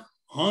դրանք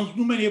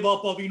հանձնում են եւ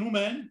ապավինում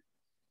են,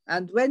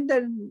 and when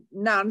the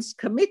nuns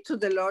commit to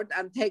the Lord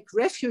and take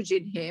refuge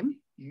in Him,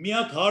 մի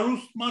հատ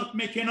հարուստ մարդ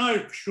մեքենա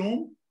էր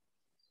քշում,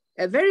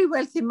 a very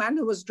wealthy man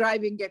who was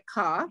driving a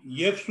car,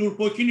 եւ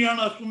Սուրբ Օքին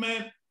իրան ասում է,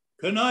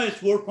 գնա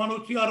այս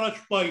որփանոցի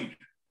առաջ պայիր։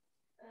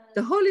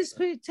 the Holy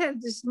Spirit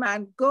tells this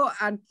man, go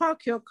and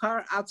park your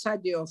car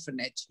outside the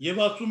orphanage.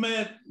 Եվ ասում է,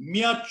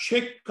 մի հատ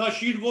չեք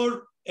քաշիր, որ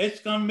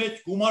այսքան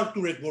մեծ գումար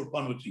տուր այդ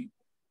որփանոցին։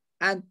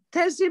 And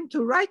tells him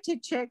to write a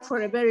check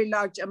for a very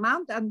large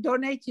amount and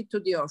donate it to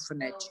the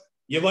orphanage.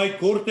 Եվ այդ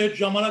գործը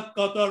ժամանակ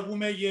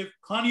կատարվում է եւ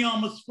քանի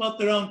ամսվա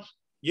դրանց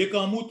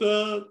եկամուտը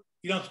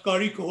իրանց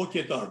կարիքը հոգ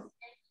է տարվում։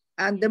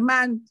 And the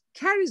man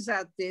carries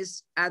out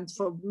this, and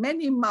for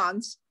many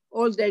months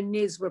all their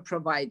needs were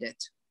provided.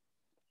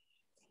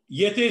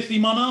 Եթե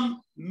իմանամ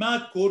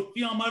մեկ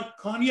գործի համար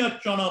քանի հատ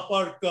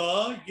ճանապարհ կա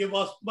եւ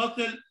Աստված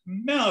էլ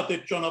մի հատ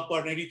այդ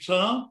ճանապարհներից է,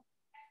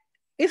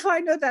 if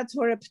I know that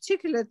for a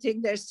particular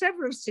thing there are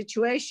several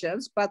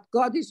situations, but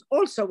God is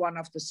also one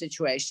of the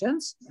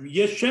situations.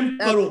 Ես չեմ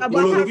կարող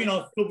բոլորովին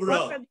Աստծո վրա։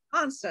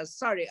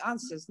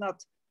 Answers,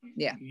 not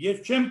Yeah.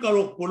 Ես չեմ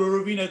կարող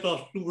բոլորովին այդ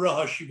Աստծո վրա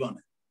հաշիվ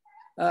անել։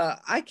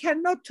 I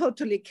cannot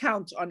totally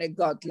count on a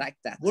God like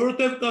that.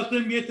 Որովհետև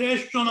կասեմ, եթե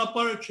այս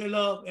ճանապարհը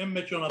չլավ, այն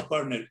մեծ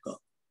ճանապարհն էլ կա։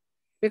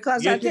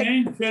 Because I Եթե think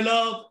այն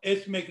չլավ,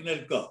 այս մեկն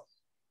էլ կա։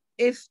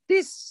 if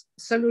this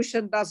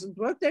solution doesn't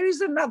work, there is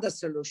another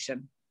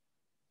solution.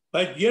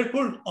 Բայց երբ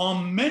որ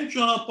ամեն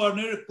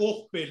ճանապարհները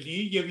կողպելի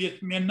եւ ես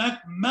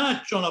մենակ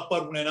մեծ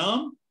ճանապարհ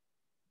ունենամ,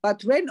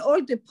 But when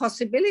all the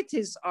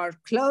possibilities are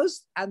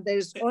closed and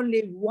there's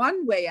only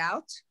one way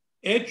out,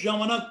 այդ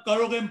ժամանակ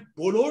կարող եմ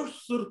բոլոր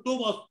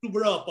սրտով Աստծո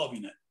վրա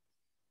ապավինել։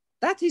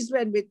 that is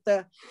when with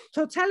the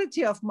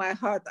totality of my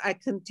heart, I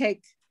can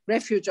take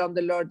refuge on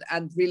the Lord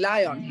and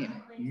rely on him.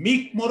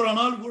 Միք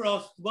մոռանալ, որ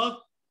Աստված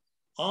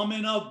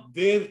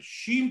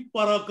ամենավերջին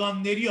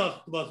պարականների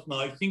Աստվածն է,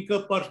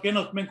 այսինքն պարսկեն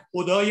ասում ենք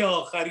Խոդայ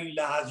ախարին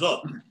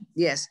լահազատ։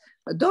 Yes,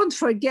 don't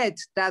forget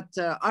that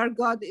our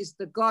God is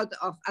the God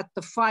of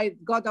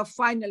God of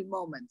final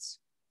moments.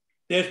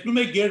 Տեսնում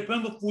եք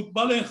երբեմն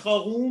ֆուտբալ են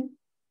խաղում,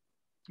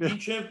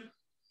 ինչեւ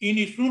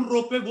 90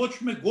 րոպե ոչ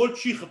մեկ գոլ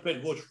չի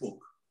խփել ոչ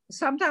ոք։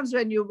 Sometimes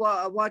when you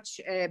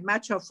watch a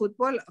match of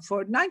football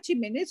for 90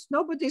 minutes,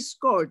 nobody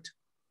scored.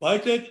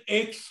 Բայց այդ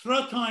extra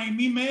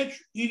time-ի մեջ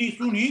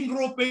 95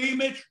 րոպեի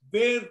մեջ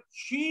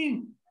վերջին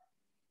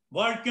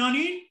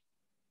վարքյանին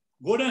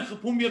գոլ են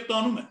խփում եւ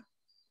տանում են։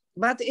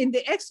 But in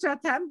the extra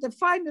time, the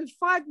final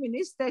 5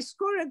 minutes, they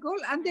score a goal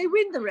and they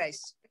win the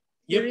race.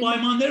 Եվ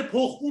պայմանները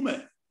փոխվում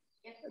են։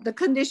 The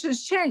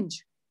conditions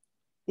change.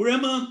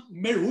 Ուրեմն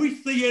մեր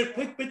հույսը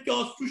երբեք պետք է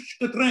Աստծուց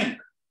չկտրենք։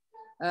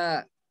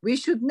 We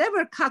should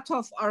never cut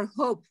off our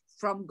hope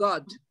from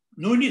God.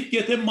 Նույնիսկ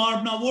եթե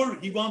մարմնավոր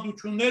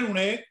հիվանդություններ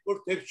ունեք, որ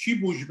դեռ չի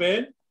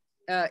բուժվել,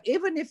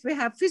 Even if we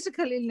have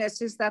physical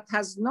illnesses that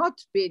has not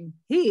been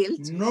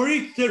healed,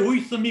 նորից ձեր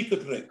հույսը մի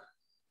կտրեք։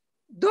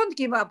 don't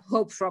give up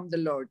hope from the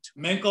Lord.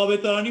 Մենք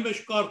ավետարանի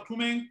մեջ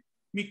կարդում ենք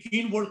մի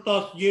կին, որ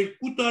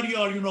 12 տարի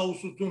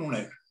արյունահոսություն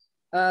ուներ։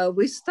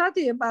 We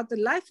study about the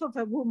life of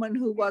a woman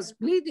who was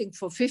bleeding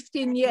for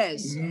 15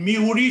 years. Մի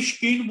ուրիշ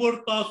կին,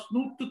 որ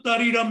 18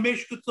 տարի իր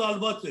մեջքը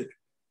ծալված էր։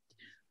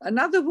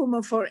 Another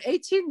woman for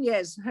 18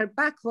 years, her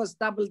back was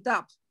doubled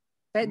up.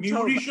 bent Մի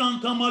over. ուրիշ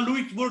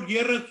անդամալույց, որ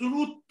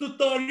 38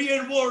 տարի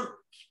էր, որ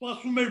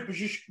սպասում էր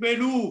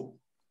բժշկվելու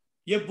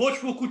եւ ոչ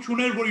ոք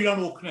չուներ, որ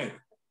իրան օգներ։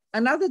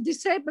 Another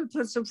disabled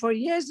person for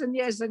years and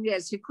years and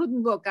years. He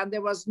couldn't walk and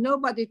there was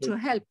nobody to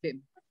help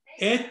him.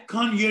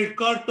 Այդքան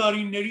երկար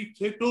տարիներից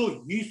հետո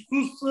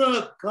Հիսուսը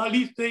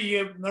գալիս է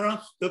եւ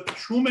նրանց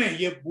դպչում է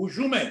եւ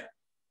բուժում է։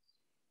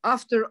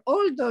 After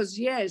all those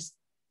years,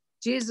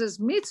 Jesus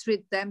meets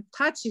with them,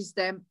 touches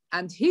them,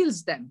 and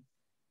heals them.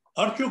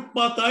 Արդյոք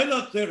պատահել է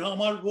ձեր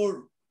համար, որ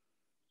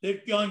ձեր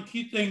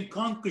կյանքից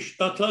այնքան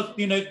կշտացած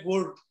լինեք,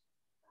 որ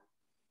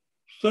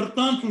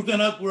սրտանց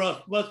ուզենաք, որ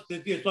Աստված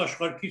ձեզ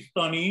աշխարհից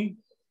տանի։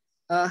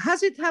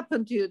 Has it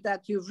happened to you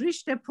that you've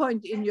reached a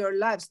point in your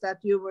lives that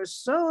you were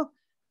so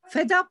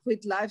fed up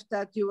with life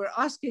that you were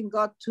asking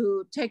God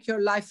to take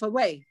your life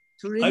away,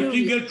 to remove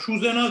you? Այսինքն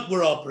չուզենաք,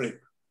 որ ապրեք։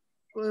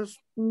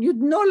 You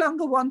no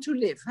longer want to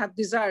live, have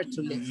desire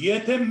to live.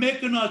 Եթե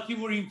մեկն ասի,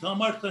 որ ինձ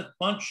համար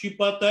բան չի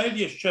պատահել,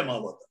 ես չեմ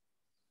հավատա։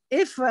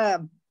 If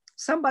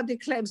somebody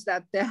claims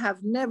that they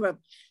have never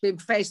been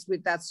faced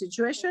with that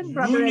situation,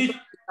 brother, I do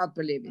not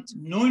believe it.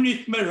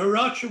 Նույնիսկ մեր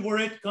հրաչը,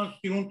 որ այդքան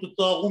սիրունդ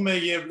ծաղում է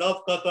եւ լավ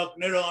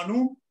կատակներ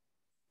անում,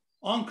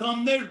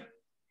 անգամներ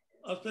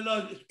ասելա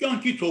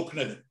կյանքից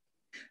օգնել է։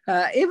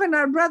 Even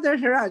our brother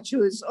Haraj,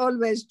 who is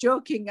always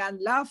joking and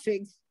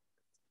laughing,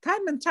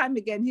 time and time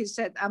again, he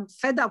said, I'm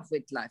fed up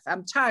with life.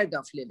 I'm tired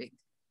of living.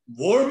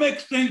 Որ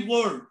մեկ ստենք,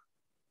 որ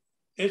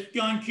այս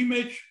կյանքի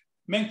մեջ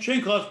մենք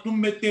չենք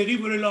հասնում մեր տեղի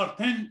վրա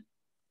արդեն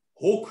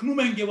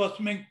հոգնում ենք եւ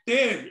ասում ենք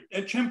Տեր,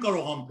 այդ չեմ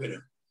կարող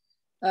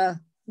համբերեմ։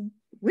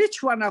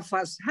 Which one of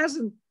us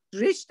hasn't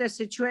reached a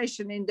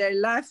situation in their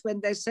life when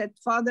they said,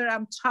 Father,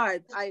 I'm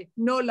tired. I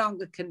no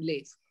longer can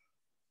live.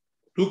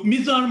 Դուք մի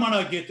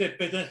զարմանաք, եթե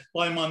այդպես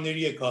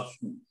պայմանների եք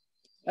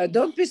հասնում։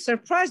 Don't be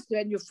surprised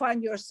when you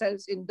find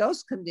yourselves in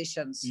those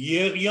conditions.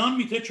 Եղիան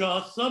միթե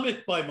չհասավ այդ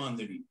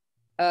պայմաններին։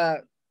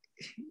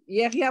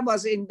 Yehia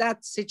was in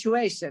that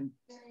situation.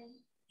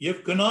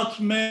 Եվ գնաց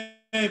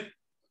մեր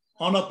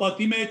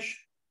անապատի մեջ,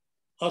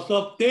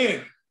 ասավ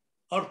Տեր,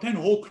 արդեն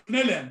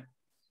հոգնել եմ,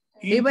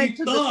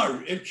 ինձ տար,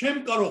 էլ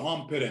չեմ կարող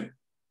համբերեմ։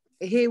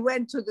 He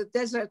went to the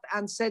desert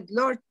and said,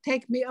 Lord,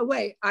 take me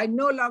away. I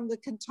no longer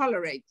can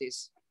tolerate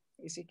this.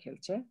 Ezekiel,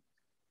 che?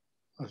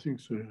 I think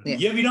so. Yeah.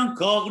 Եվ իրան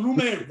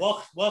կաղնում էր,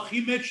 վախի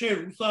մեջ էր,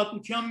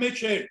 հուսահատության մեջ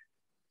էր։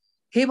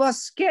 He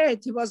was scared,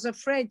 he was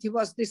afraid, he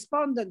was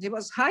despondent, he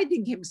was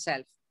hiding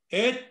himself.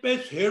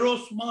 Այդպես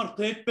հերոս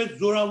մարդը, այդպես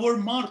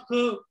զորավոր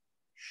մարդը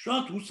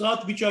շատ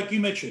հուսահատ վիճակի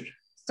մեջ էր։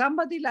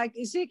 Somebody like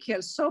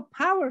Ezekiel, so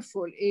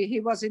powerful, he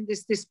was in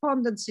this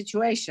despondent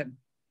situation.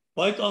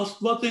 Բայց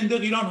Աստված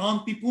այնտեղ իրան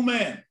հանդիպում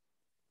է։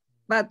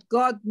 But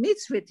God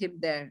meets with him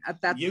there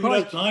at that Եվ իր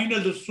point. ձայնը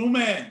լսում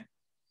է։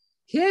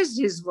 Hears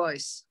his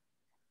voice.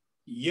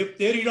 Եվ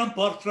Տեր իրան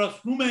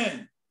բարձրացնում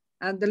է։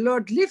 And the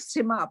Lord lifts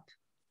him up.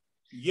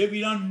 Եվ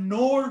իրան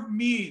նոր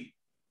մի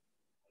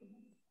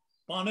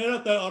բաները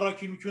դա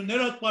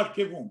առաքինությունները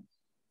պարգևում։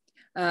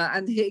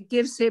 And he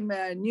gives him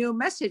new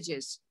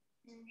messages.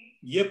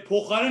 Եվ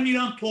փոխարեն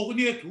իրան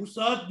թողնի այդ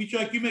հուսահատ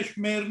վիճակի մեջ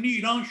մեռնի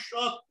իրան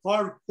շատ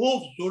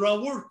փառքով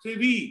զորավոր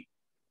ծևի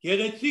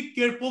գեղեցիկ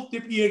կերպով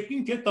դեպի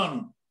երկինք է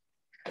տանում։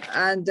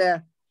 And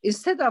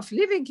instead of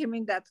leaving him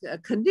in that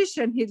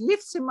condition, he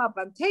lifts him up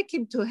and take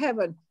him to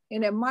heaven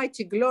in a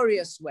mighty,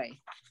 glorious way.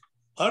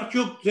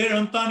 Արդյոք ձեր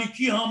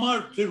ընտանիքի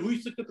համար ձեր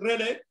հույսը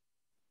կտրել է։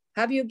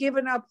 Have you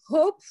given up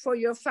hope for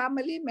your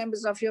family,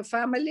 members of your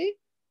family?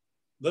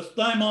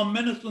 Վստահ եմ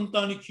ամենս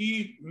ընտանիքի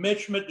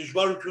մեջ մեծ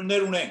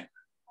դժվարություններ ունեն։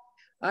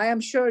 I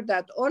am sure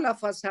that all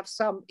of us have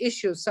some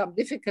issues, some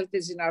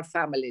difficulties in our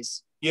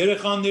families.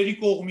 Երեխաների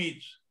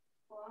կողմից,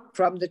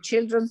 From the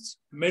children's,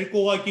 մեր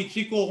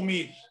կողակիցի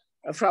կողմից,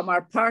 from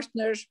our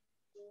partners.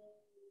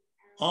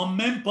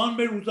 ամեն բան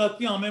մեր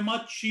ուզածի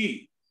ամենամատ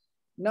չի։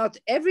 Not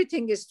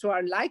everything is to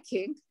our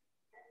liking.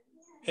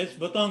 Այս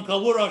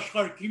վտանգավոր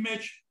աշխարհի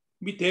մեջ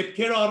մի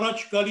դեպքեր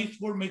առաջ գալիս,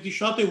 որ մեզի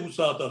շատ է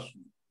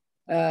հուսահատացնում։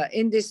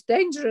 In these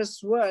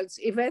dangerous worlds,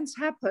 events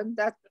happen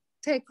that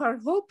take our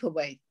hope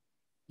away.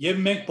 Եվ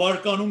մենք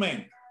բարկանում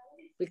ենք,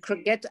 We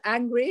get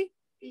angry,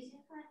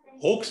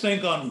 հոգս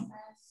ենք անում,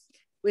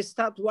 we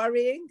start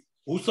worrying,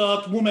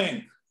 հուսահատվում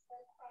ենք,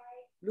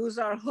 lose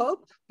our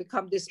hope,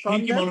 become չենք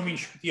despondent, իմանում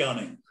ինչ պիտի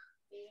անենք։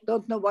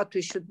 don't know what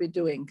we should be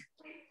doing.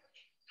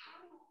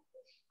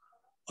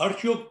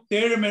 Արդյոք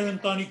Տերը մեր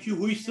ընտանիքի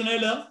հույսն է։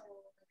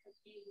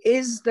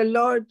 Is the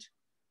Lord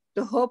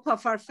the hope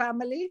of our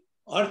family?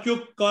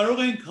 Արդյոք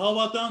կարող ենք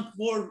հավատանք,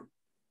 որ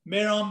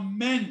մեր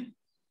ամեն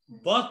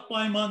վատ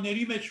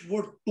պայմանների մեջ,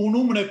 որ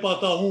տունումն է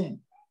պատահում,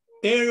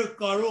 Տերը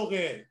կարող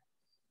է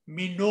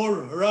մի նոր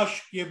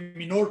հրաշք եւ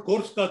մի նոր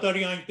գործ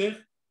կատարի այնտեղ։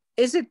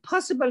 Is it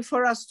possible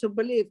for us to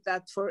believe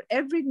that for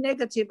every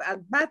negative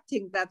and bad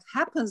thing that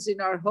happens in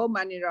our home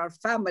and in our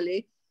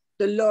family,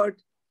 the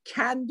Lord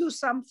can do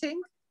something?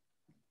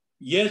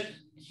 Ես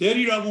ձեր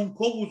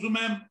իրավունքով ուզում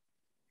եմ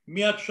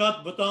մի հատ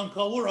շատ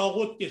վտանգավոր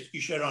աղոթք ես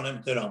գիշեր անեմ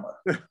ձեր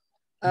համար։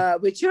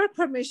 With your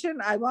permission,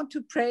 I want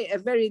to pray a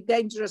very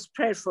dangerous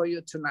prayer for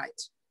you tonight.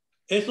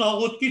 Այս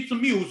աղոթքից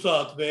մի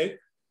հուսահատվեք,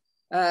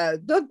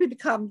 Don't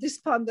become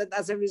despondent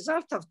as a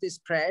result of this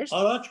prayer.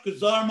 առաջ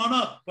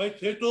կզարմանաք, բայց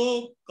հետո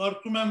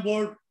կարծում եմ,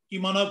 որ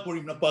իմանաք, որ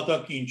իմ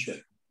նպատակը ինչ է։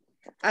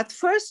 At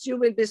first, you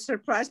will be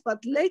surprised, but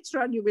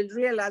later on, you will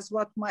realize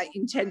what my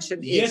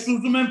intention Ես is.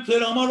 ուզում եմ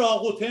ձեր համար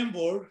աղոթեմ,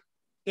 որ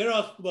Տեր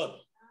Աստված,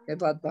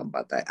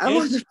 I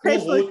want to pray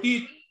for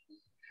you.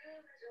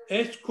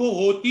 Այս քո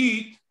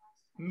հոտիդ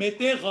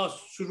մետեղ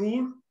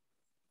ասրուր,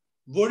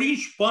 որ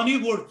ինչ բանի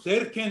որ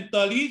ձեռք են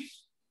տալիս,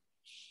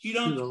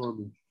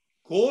 իրանք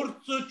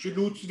գործը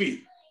չլուծվի։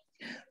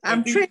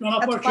 I'm praying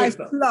that my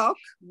flock,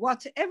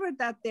 whatever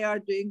that they are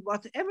doing,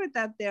 whatever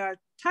that they are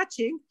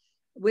touching,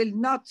 will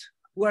not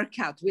work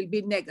out, will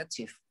be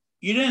negative.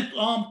 Իրենց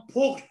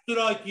ամփոխ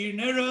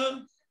ծրագիրները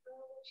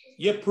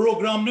եւ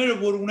պրոգրամները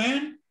որ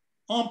ունեն,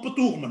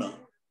 անպտուղ մնան։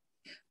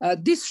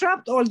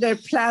 Disrupt all their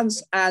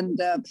plans and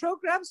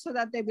programs so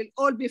that they will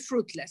all be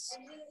fruitless.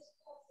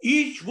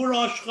 Ինչ որ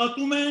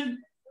աշխատում են,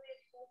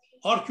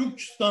 արդյունք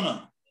չստանան։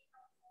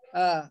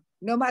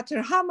 No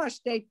matter how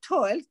much they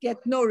toil, get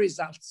no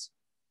results.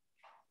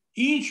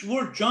 Ինչ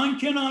որ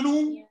ջանք են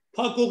անում,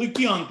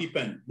 փակողիկի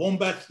անտիպեն,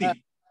 բոմբաստի։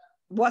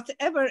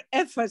 Whatever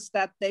efforts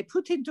that they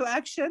put into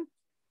action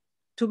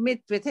to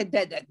meet with a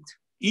dead end.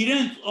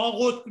 Իրենց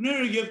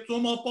աղոթքները եւ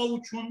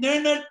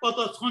ծոմապահություններն էլ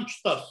պատասխան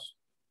չտաս։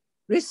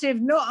 Receive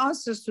no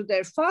answers to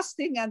their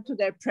fasting and to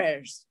their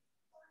prayers.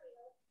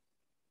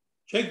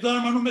 Չեք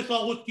զարմանում այս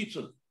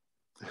աղոթքիցը։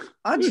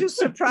 Aren't you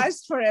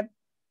surprised for a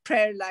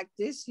prayer like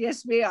this?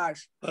 Yes, we are.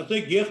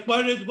 Ասեք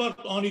եղբայր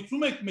Էդվարդ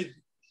անիծում եք մեզ։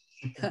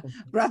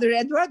 Brother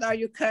Edward, are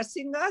you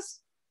cursing us?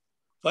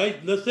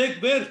 Բայց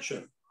լսեք վերջը։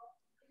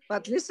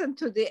 But listen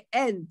to the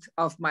end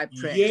of my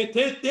prayer.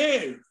 Եթե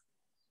Տեր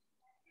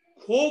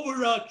քո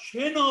վրա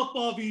չեն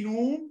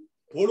ապավինում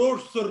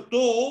բոլոր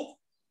սրտով,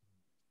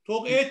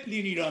 թող այդ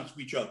լինի իրանց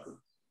վիճակը։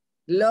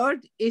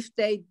 Lord, if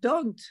they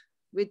don't,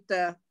 with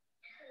the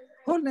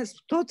wholeness,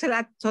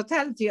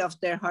 totality of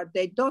their heart,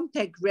 they don't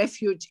take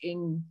refuge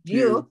in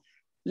you,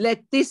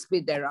 let this be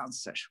their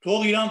answer.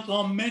 Թող իրանց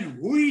ամեն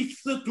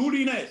հույսը դու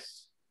լինես։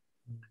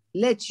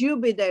 Let you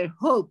be their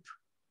hope.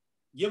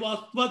 Եվ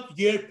Աստված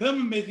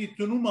երբեմն մեզի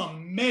ծնում է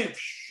մեծ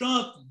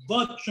շատ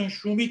վատ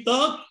շնշումի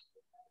տակ,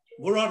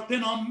 որ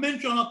արդեն ամեն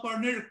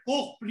ճանապարհները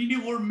կողմ լինի,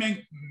 որ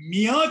մենք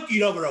միակ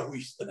իր վրա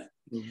հույս տնենք։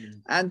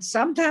 And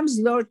sometimes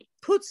Lord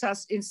puts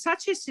us in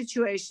such a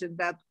situation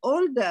that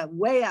all the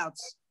way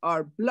outs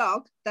are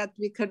blocked, that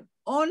we can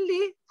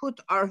only put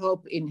our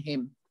hope in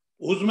Him.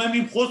 Ուզում եմ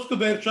իմ խոսքը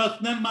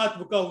վերջացնեմ մատ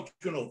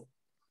վկայությունով։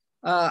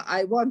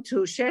 I want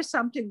to share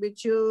something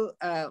with you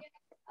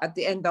at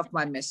the end of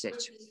my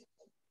message.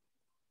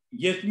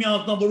 Ես մի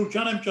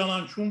անձնավորության եմ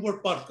ճանաչում, որ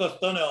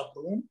Պարսկաստան է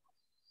ապրում։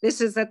 This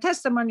is the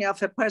testimony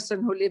of a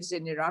person who lives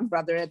in Iran.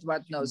 Brother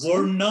Edward knows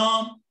Որ him. նա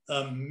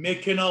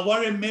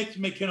մեքենավար է մեծ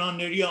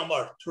մեքենաների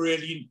համար,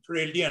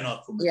 թրելի են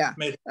ասում, Yeah.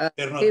 մեծ He was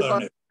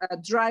բեռնատարներ։ a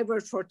driver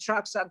for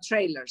trucks and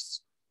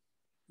trailers.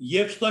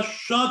 Եվ սա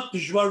շատ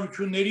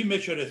դժվարությունների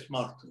մեջ էր այս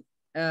մարդը։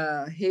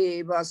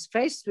 He was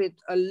faced with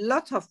a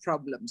lot of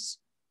problems.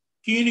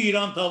 Կինը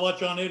իրան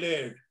դավաճանել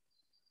էր։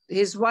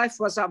 His wife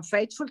was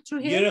unfaithful to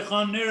him.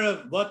 Երեխաները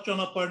վատ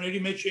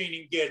ճանապարհների մեջ էին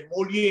ընկել,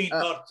 մոլի էին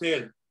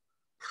դարձել,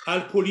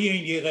 ալկոհոլի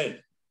էին եղել։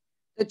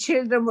 The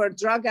children were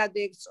drug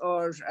addicts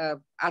or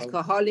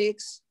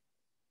alcoholics.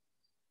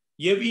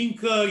 Եվ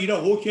ինքը իր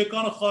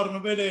հոգեկանը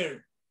խառնվել էր,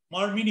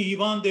 մարմինը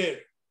հիվանդ էր։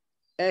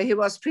 He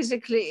was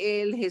physically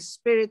ill, his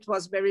spirit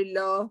was very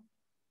low.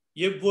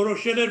 Եվ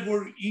որոշել էր,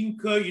 որ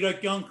ինքը իր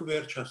կյանքը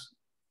վերջացնի։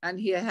 And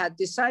he had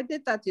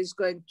decided that he's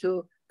going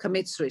to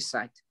commit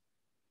suicide.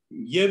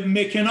 Եվ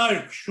մեքենա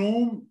էր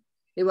քշում,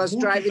 He was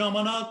driving.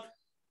 ժամանակ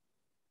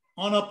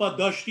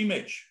անապադաշտի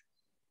մեջ։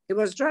 He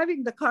was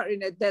driving the car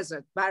in a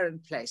desert, barren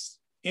place.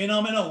 Այն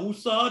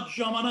ամենահուսահատ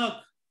ժամանակ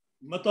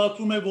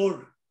մտածում է, որ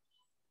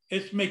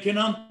այս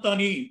մեքենան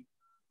տանի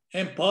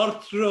այն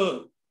բարձրը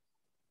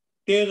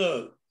տեղը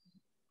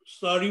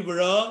սարի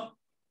վրա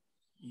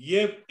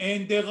եւ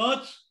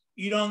այնտեղած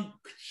իրան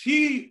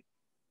գցի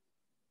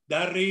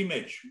դարի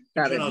մեջ։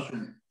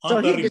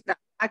 So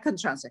I can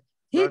translate.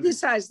 He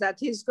decides that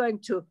he's going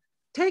to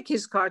take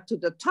his car to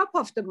the top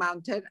of the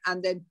mountain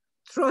and then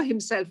throw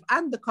himself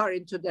and the car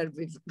into the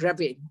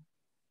ravine.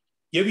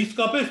 Եվ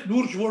իսկապես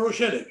լուրջ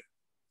որոշել էր։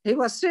 He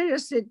was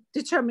seriously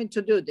determined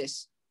to do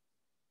this.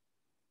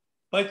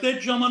 Բայց այդ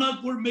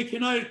ժամանակ որ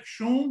մեքենա էր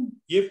քշում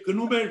եւ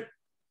գնում էր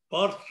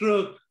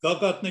բարձր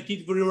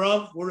գագաթնեկից վրա,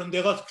 որ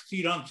ընդեղած գցի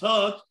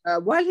իրանցած,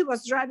 while he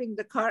was driving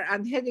the car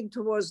and heading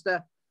towards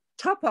the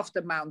top of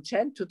the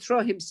mountain to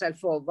throw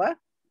himself over,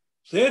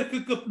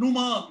 ձեռքը կպնում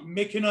է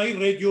մեքենայի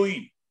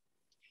ռադիոին։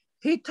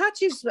 He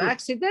touches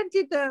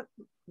accidentally the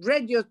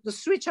radio, the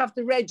switch of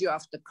the radio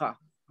of the car.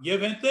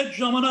 Եվ այնտեղ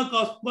ժամանակ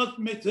Աստված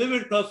մեծ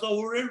էր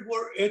դասավորել,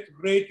 որ այդ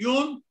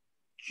ռադիոն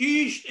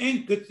ճիշտ այն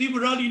գծի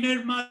վրա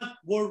լիներ,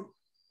 որ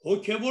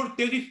հոգևոր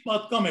տեղից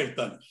պատկամ էր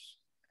տալիս։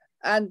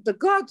 And the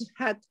God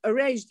had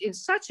arranged in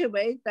such a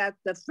way that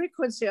the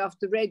frequency of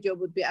the radio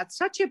would be at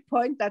such a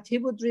point that he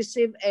would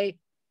receive a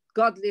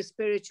godly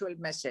spiritual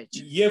message.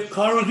 Եվ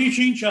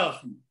քարոզիչը ինչ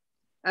ասում։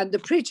 And the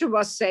preacher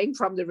was saying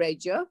from the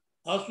radio,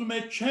 ասում է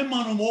չեմ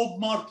անում ով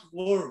մարդ,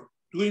 որ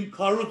դու իմ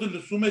քարոզը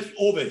լսում ես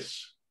ով ես։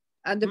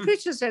 And the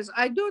preacher says,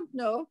 I don't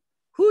know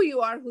who you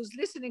are who's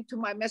listening to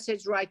my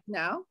message right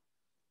now.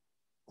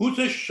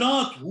 Գուցե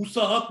շատ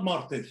հուսահատ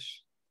մարդ ես։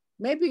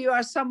 Maybe you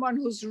are someone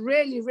who's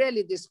really,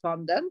 really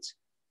despondent.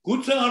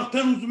 Գուցե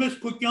արդեն ուզում ես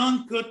քո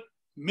կյանքը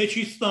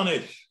մեջից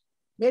տանել։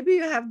 Maybe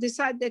you have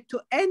decided to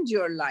end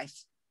your life.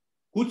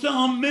 Գուցե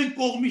ամեն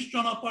կողմից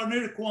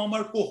ճանապարհները քո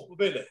համար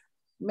կողպվել է։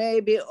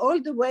 Maybe all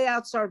the way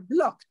outs are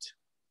blocked.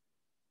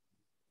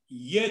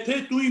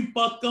 Եթե դու իմ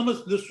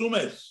պատկամս լսում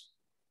ես,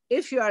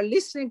 if you are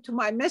listening to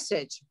my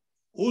message,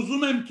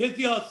 ուզում եմ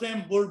քեզի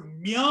ասեմ, որ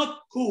միակ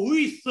քո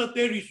հույսը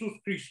Տեր Հիսուս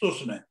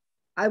Քրիստոսն է։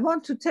 I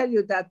want to tell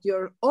you that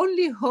your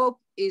only hope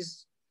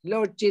is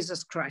Lord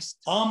Jesus Christ.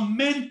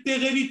 Ամեն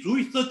տեղերից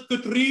հույսդ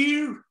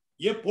կտրիր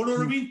եւ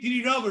բոլորովին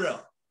դիրիրա վրա։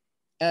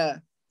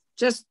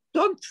 Just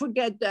don't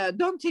forget,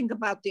 don't think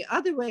about the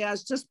other way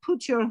as just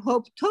put your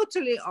hope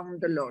totally on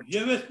the Lord.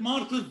 Եվ այս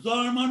մարդը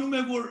զարմանում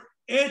է, որ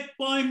այդ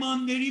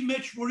պայմանների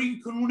մեջ, որ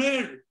ինքն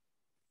ուներ,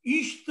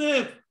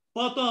 իշտև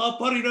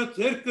պատահաբար իր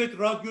ձեռքը այդ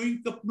ռադիոին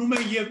կպնում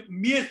է եւ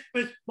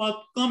միեսպես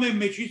պատկամ է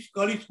մեջից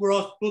գալիս, որ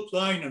Աստծո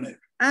ձայնն է։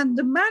 And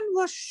the man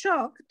was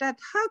shocked that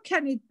how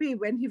can it be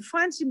when he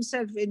finds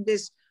himself in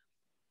this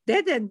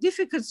dead and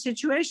difficult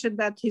situation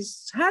that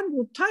his hand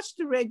would touch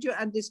the radio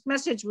and this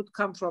message would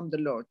come from the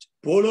Lord.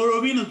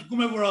 Բոլորովին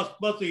զգում է, որ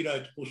Աստված է իր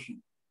այդ խոսում։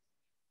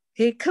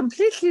 He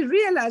completely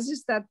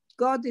realizes that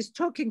God is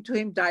talking to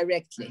him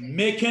directly.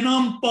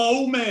 Մեքենան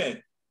պահում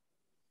է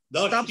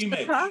դաշտի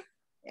մեջ։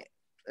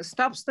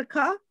 Stops the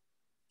car.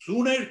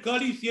 Ցուներ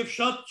գալիս եւ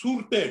շատ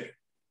ցուրտ էր։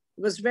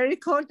 It was very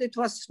cold, it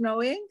was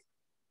snowing.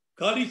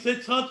 Գալիս է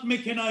ցած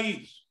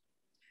մեքենայից։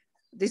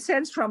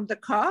 Descends from the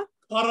car.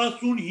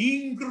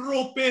 45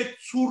 րոպե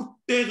ցուրտ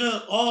տեղը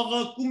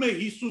աղաղակում է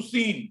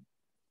Հիսուսին։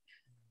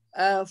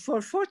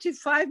 For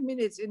 45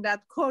 minutes in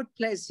that cold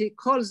place, he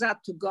calls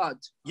out to God.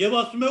 Եվ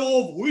ասում է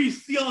ով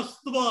հույսի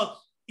Աստված,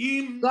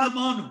 իմ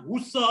նման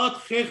հուսահատ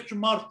խեղճ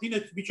մարդին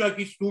այդ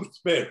վիճակից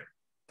դուրս բեր։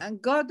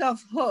 And God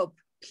of hope,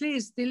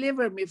 please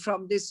deliver me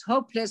from this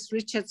hopeless,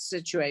 wretched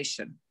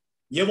situation.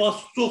 Եվ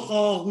Աստծո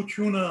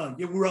խաղաղությունը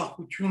եւ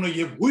ուրախությունը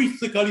եւ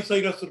հույսը գալիս է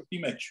իր սրտի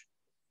մեջ։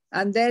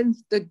 And then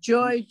the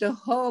joy, the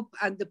hope,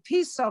 and the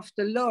peace of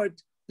the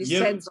Lord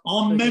descends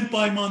on him. Ամեն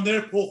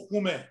պայմանները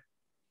փոխվում է։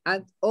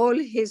 And all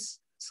his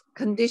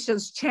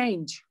conditions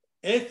change.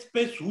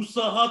 Այսպես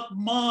հուսահատ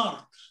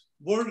մարդ,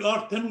 որ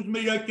արդեն ուզում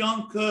է իր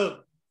կյանքը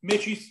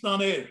մեջից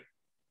տանել։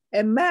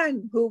 A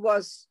man who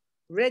was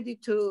ready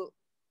to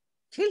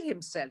kill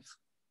himself.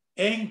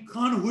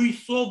 Այնքան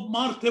հույսով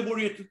մարդ է,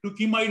 որ եթե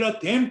դուք հիմա իր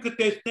դեմքը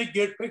տեսնեք,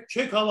 երբեք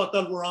չեք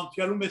հավատալ, որ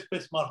անցյալում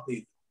այսպես մարդ է։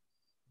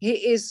 He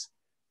is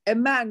a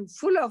man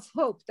full of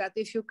hope that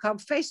if you come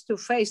face to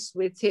face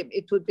with him,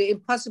 it would be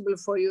impossible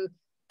for you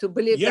to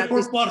believe that Երբ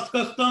որ this,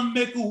 Պարսկաստան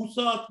մեկը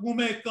հուսահատվում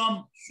է կամ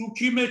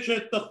սուքի մեջ է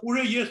տխուր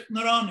է, ես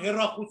նրան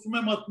հեռախոսում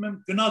եմ, ասում եմ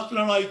գնաս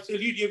նրան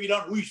այցելիր եւ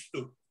իրան հույս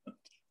տուր։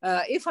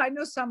 if I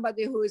know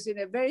somebody who is in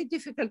a very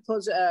difficult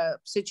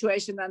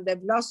situation and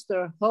they've lost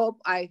their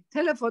hope, I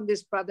telephone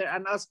this brother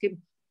and ask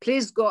him,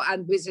 please go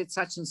and visit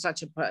such and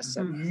such a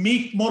person.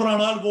 Մի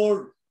մոռանալ,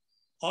 որ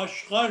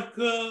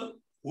աշխարհը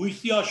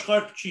հույսի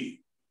աշխարհ չի։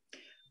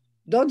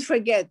 Don't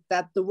forget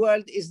that the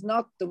world is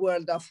not the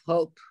world of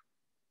hope.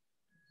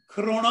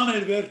 Կորոնան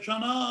էլ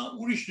վերջանա,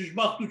 ուրիշ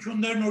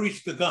դժբախտություններ նորից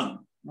կգան։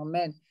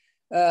 Amen.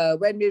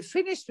 When we're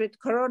finished with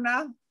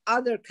Corona,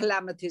 other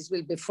calamities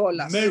will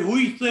befall us. Մեր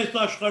հույսը այս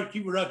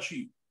աշխարհի վրա չի։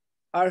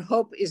 Our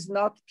hope is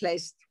not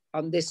placed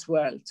on this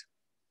world.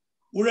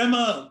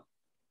 Ուրեմն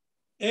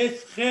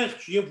այս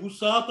խեղճ եւ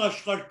հուսահատ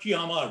աշխարհի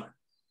համար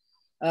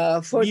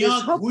For this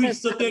միակ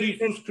hopeless հույսը Տեր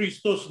Հիսուս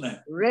Քրիստոսն է։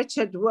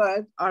 wretched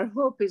world, our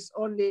hope is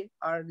only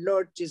our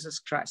Lord Jesus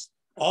Christ.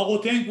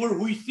 Աղոթենք, որ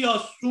հույսի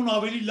Աստծուն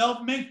ավելի լավ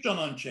մենք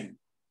ճանաչենք։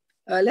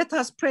 Let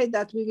us pray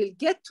that we will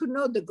get to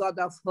know the God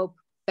of hope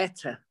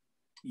better.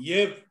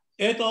 Եվ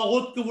այդ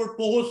աղոթքը, որ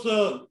Պողոսը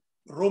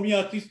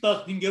Ռոմեացիս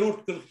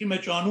 15-րդ գլխի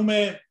մեջ անում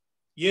է,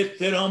 ես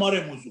ձեր համար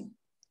եմ ուզում։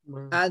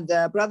 And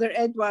Brother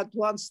Edward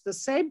wants the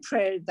same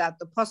prayer that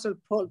the Apostle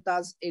Paul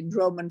does in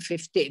Romans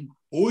 15.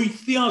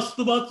 Հույսի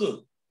Աստվածը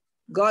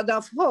God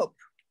of hope,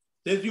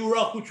 ձեզ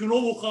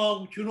ուրախությունով ու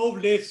խաղաղությունով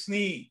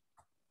լեցնի,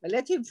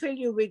 let him fill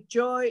you with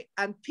joy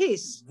and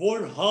peace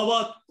որ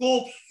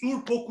հավատքով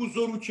Սուրբ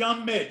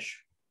Հոգուզորության մեջ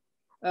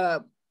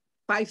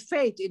by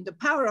faith in the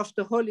power of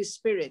the Holy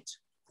Spirit.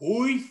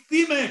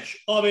 հույսի մեջ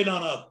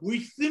ավելանաք,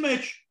 հույսի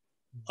մեջ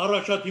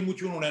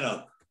առաջադիմություն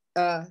ունենաք։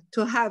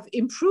 To have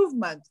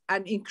improvement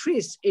and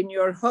increase in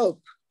your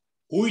hope.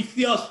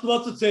 Հույսի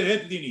Աստվածը ձեր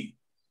հետ լինի։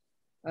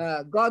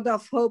 God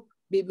of hope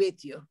be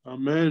with you.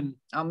 Amen.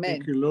 Amen.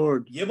 Thank you,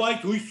 Lord. Եվ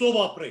այդ հույսով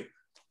ապրեք։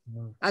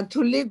 And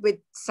to live with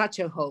such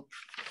a hope.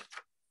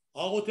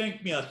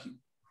 Աղոթենք միասին։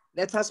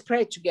 Let us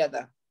pray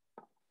together.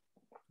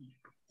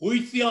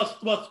 Հույսի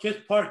Աստված քեզ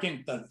փառք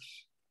ենք տալիս։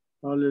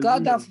 God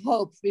Hallelujah. of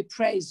hope, we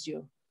praise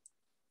you.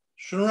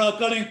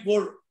 Շնորհակալ ենք,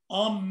 որ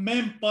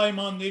ամեն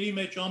պայմանների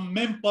մեջ,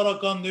 ամեն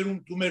պարականներում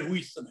դու մեր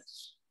հույսն ես։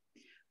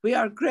 We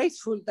are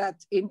grateful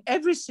that in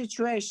every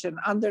situation,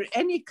 under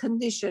any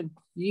condition,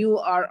 you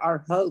are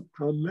our hope.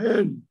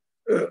 Amen.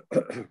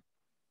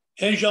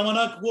 Այն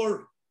ժամանակ, որ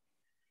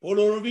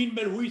բոլորովին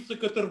մեր հույսը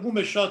կտրվում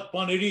է շատ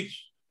բաներից,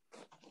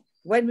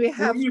 When we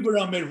have ուրի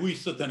վրա մեր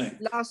հույսը տնենք։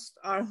 lost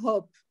our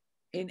hope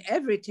in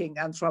everything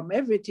and from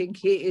everything,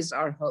 he is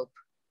our hope.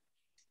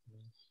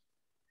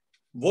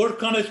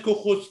 Որքան ես քո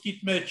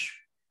խոսքիդ մեջ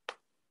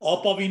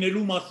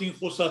ապավինելու մասին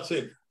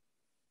խոսացել,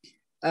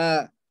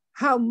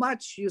 How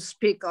much you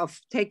speak of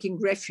taking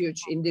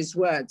refuge in these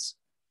words.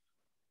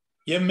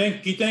 եւ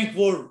մենք գիտենք,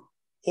 որ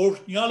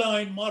օրհնյալ է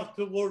այն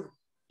մարդը, որ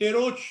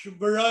Տերոջ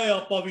վրա է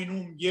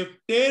ապավինում եւ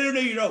Տերն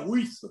է իր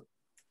հույսը։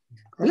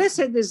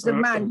 Blessed is the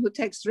man who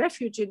takes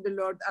refuge in the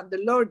Lord, and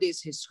the Lord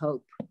is his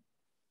hope.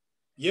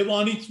 Եվ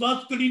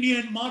անիծված կլինի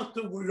այն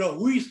մարդը, որ իր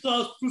հույսը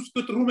Աստծուց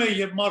կտրում է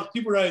եւ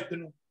մարդի վրա է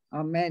դնում։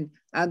 Amen.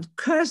 And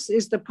cursed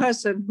is the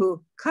person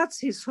who cuts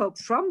his hope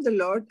from the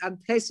Lord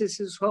and places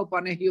his hope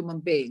on a human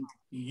being.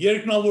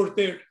 Երկնավոր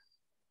Տեր,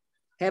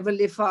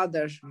 Heavenly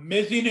Father,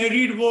 մեզին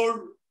հերիր,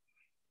 որ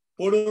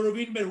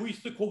բոլորովին մեր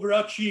հույսը քո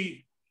վրա չի,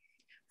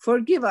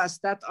 forgive us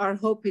that our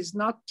hope is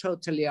not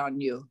totally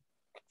on you.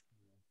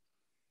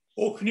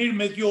 օգնիր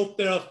մեզ ով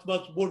Տեր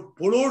Աստված, որ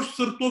բոլոր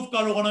սրտով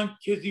կարողանանք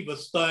քեզի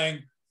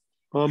վստահենք։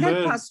 Amen.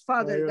 Help us,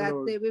 Father, Thank you, that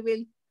Lord. we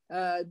will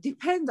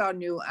depend on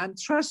you and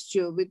trust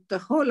you with the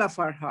whole of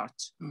our heart.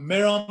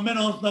 Մեր ամեն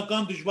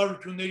անձնական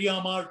դժվարությունների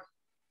համար,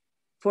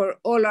 For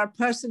all our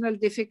personal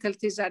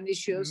difficulties and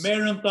issues,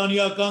 մեր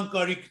ընտանեկան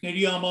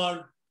կարիքների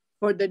համար,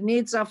 for the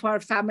needs of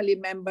our family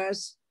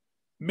members,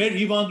 մեր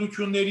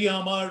հիվանդությունների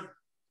համար,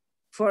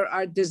 for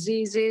our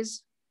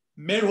diseases,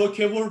 մեր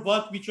հոգևոր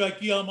վատ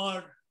վիճակի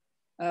համար,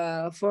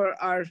 for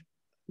our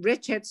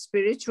wretched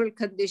spiritual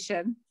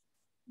condition,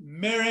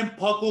 մեր այն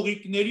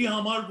փակողիկների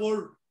համար,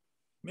 որ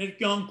մեր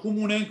կյանքում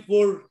ունենք,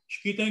 որ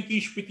չգիտենք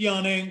ինչ պիտի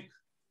անենք,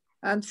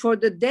 and for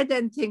the dead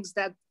end things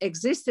that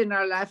exist in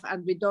our life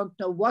and we don't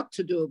know what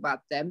to do about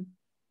them,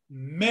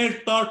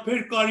 մեր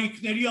տարբեր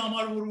կարիքների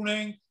համար, որ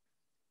ունենք,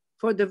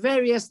 for the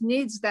various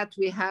needs that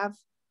we have,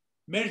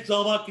 մեր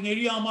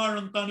զավակների համար,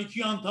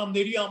 ընտանիքի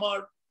անդամների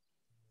համար,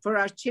 for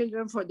our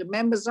children, for the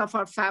members of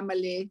our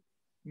family,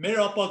 մեր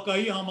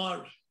ապակայի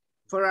համար,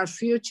 for our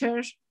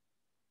future,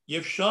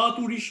 եւ շատ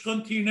ուրիշ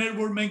խնդիրներ,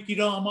 որ մենք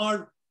իր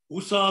համար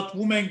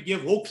հուսահատվում ենք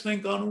եւ հոգս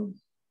ենք անում,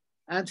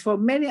 and for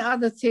many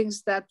other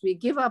things that we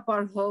give up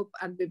our hope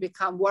and we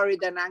become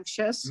worried and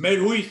anxious,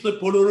 մեր հույսը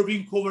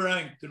բոլորովին քո վրա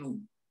ենք դնում։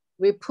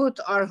 we put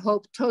our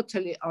hope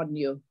totally on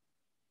you.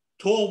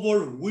 Թող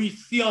որ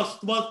հույսի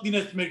Աստված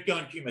լինես մեր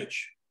կյանքի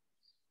մեջ։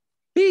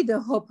 Be the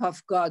hope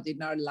of God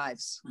in our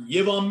lives.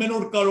 Եվ ամեն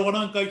օր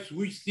կարողանանք այս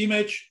հույսի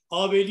մեջ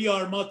ավելի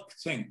արմատ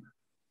գցենք։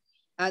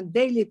 And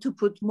daily to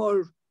put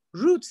more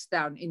roots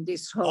down in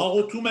this hope.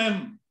 Աղոթում եմ,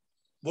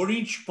 որ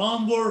ինչ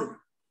բան որ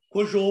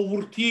քո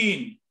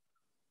ժողովրդին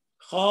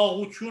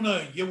խաղաղությունը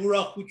եւ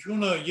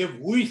ուրախությունը եւ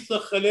հույսը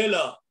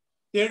խլելը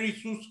Տեր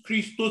Հիսուս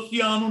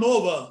Քրիստոսի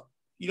անունով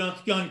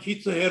իրանց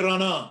կյանքից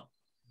հեռանա.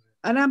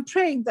 And I'm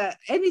praying that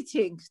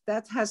anything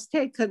that has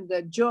taken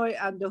the joy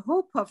and the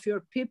hope of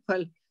your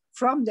people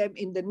from them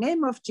in the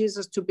name of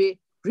Jesus to be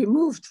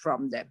removed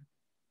from them.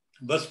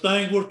 Վստահ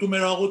ենք, որ դու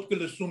մեր աղոթքը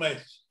լսում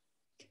ես.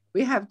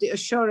 We have the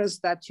assurance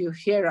that you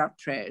hear our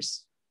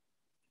prayers.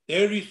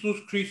 Տեր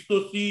Հիսուս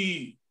Քրիստոսի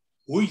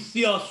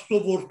հույսի Աստծո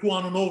որդու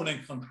անունով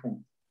ենք խնդրում.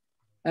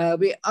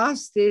 We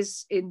ask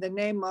this in the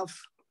name of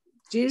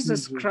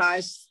Jesus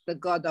Christ, the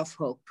God of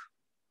hope.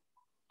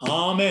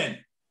 Amen.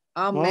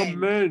 Amen.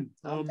 Amen.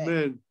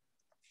 Amen.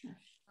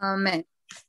 Amen.